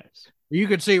the ass. You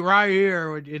could see right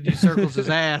here when he circles his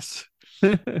ass.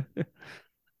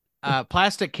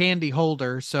 Plastic candy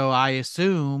holder. So I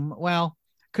assume, well,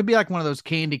 could be like one of those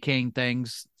candy cane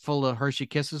things full of Hershey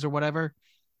Kisses or whatever.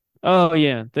 Oh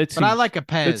yeah, But I like a that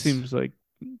Pez. seems like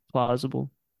plausible.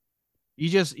 You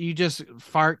just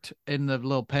fart and the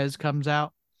little Pez comes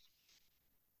out.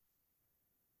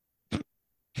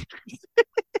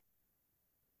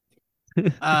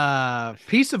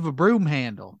 Piece of a broom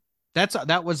handle.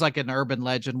 That was like an urban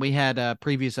legend. We had a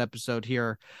previous episode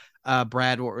here,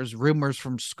 Brad, where it was rumors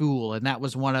from school, and that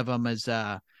was one of them. Is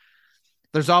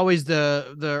there's always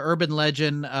the urban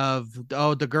legend of,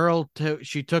 oh, the girl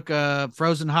she took a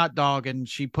frozen hot dog and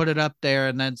she put it up there,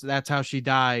 and then that's how she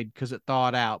died because it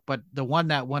thawed out. But the one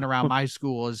that went around my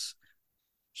school is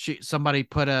somebody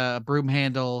put a broom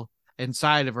handle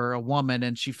inside of her, a woman,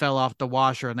 and she fell off the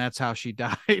washer, and that's how she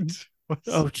died.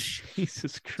 Oh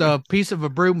Jesus Christ! The piece of a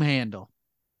broom handle.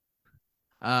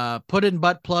 Put in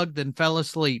butt plug, then fell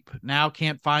asleep. Now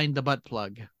can't find the butt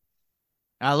plug.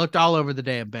 I looked all over the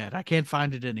damn bed. I can't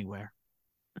find it anywhere.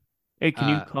 Hey, can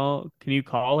you call? Can you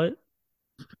call it?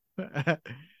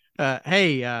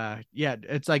 Hey, yeah,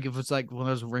 it's like if it's like one of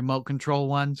those remote control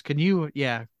ones. Can you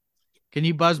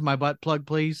buzz my butt plug,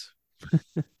 please?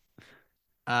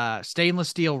 Stainless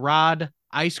steel rod,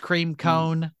 ice cream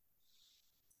cone.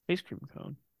 Ice cream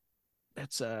cone.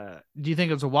 That's do you think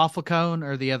it was a waffle cone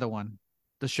or the other one?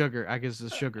 The sugar, I guess the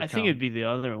sugar I cone. think it'd be the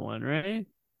other one, right?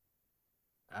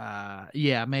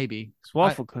 Yeah, maybe. This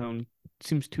waffle cone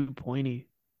seems too pointy.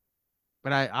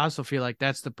 But I also feel like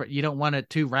that's you don't want it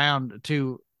too round,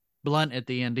 too blunt at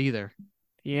the end either.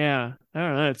 Yeah, I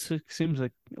don't know. It seems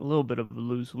like a little bit of a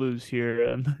lose-lose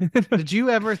here. Did you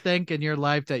ever think in your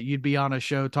life that you'd be on a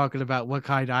show talking about what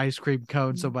kind of ice cream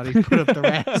cone somebody put up their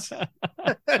ass?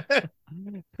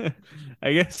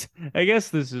 I guess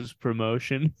this is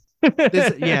promotion.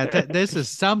 This is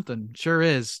something. Sure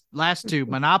is. Last two,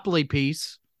 Monopoly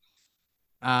piece.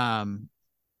 That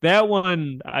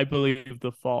one, I believe,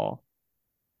 the fall.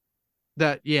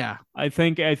 Yeah. I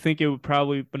think it would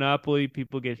probably Monopoly.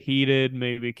 People get heated.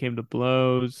 Maybe it came to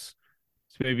blows.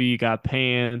 So maybe you got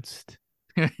pantsed.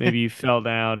 Maybe you fell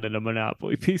down and a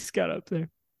Monopoly piece got up there.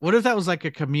 What if that was like a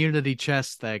community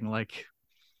chess thing? Like,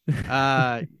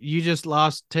 you just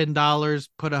lost $10,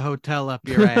 put a hotel up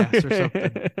your ass or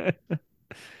something.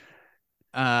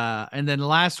 And then the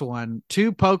last one,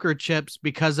 2 poker chips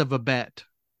because of a bet.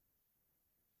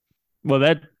 Well,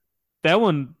 that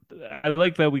one, I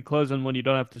like that we close on one you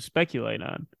don't have to speculate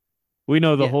on. We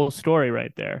know the whole story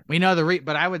right there. We know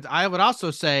but I would also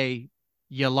say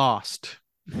you lost.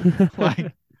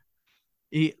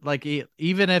 like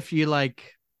even if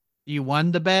you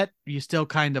won the bet, you still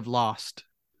kind of lost.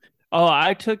 Oh,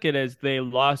 I took it as they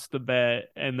lost the bet,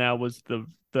 and that was the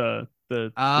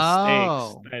stakes.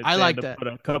 I like that. Put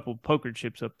a couple poker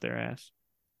chips up their ass.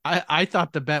 I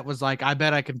thought the bet was like, I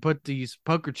bet I can put these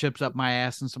poker chips up my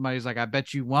ass, and somebody's like, I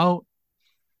bet you won't.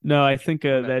 No, I think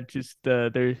that just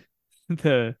they're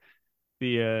the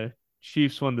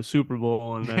Chiefs won the Super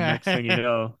Bowl, and then next thing you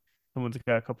know, someone's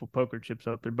got a couple poker chips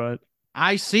up their butt.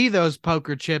 I see those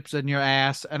poker chips in your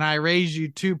ass, and I raise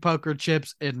you 2 poker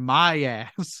chips in my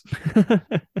ass.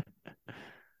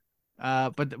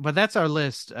 But that's our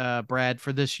list, Brad,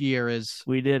 for this year. Is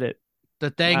we did it. The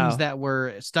things that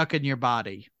were stuck in your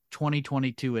body,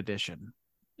 2022 edition.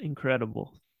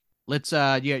 Incredible. Let's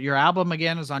your album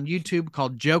again is on YouTube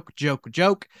called Joke Joke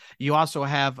Joke. You also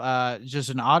have just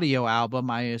an audio album,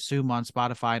 I assume, on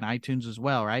Spotify and iTunes as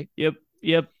well, right? Yep.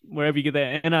 Wherever you get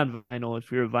that, and on vinyl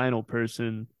if you're a vinyl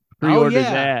person. Pre-order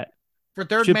that for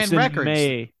Third Ships Man in Records.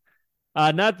 May.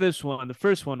 Not this one. The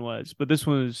first one was, but this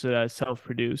one was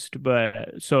self-produced.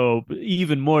 But so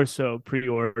even more so,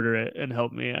 pre-order it and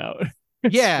help me out.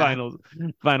 It's Yeah,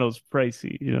 finals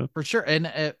pricey, you know. for sure. And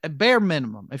a bare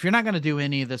minimum, if you're not going to do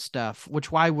any of this stuff,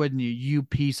 which why wouldn't you, you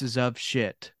pieces of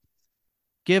shit?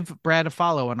 Give Brad a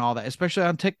follow and all that, especially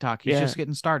on TikTok. He's Yeah, just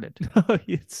getting started.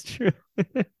 it's true.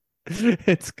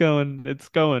 It's going. It's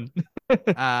going.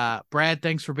 Brad,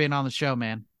 thanks for being on the show,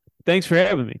 man. Thanks for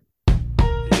having me.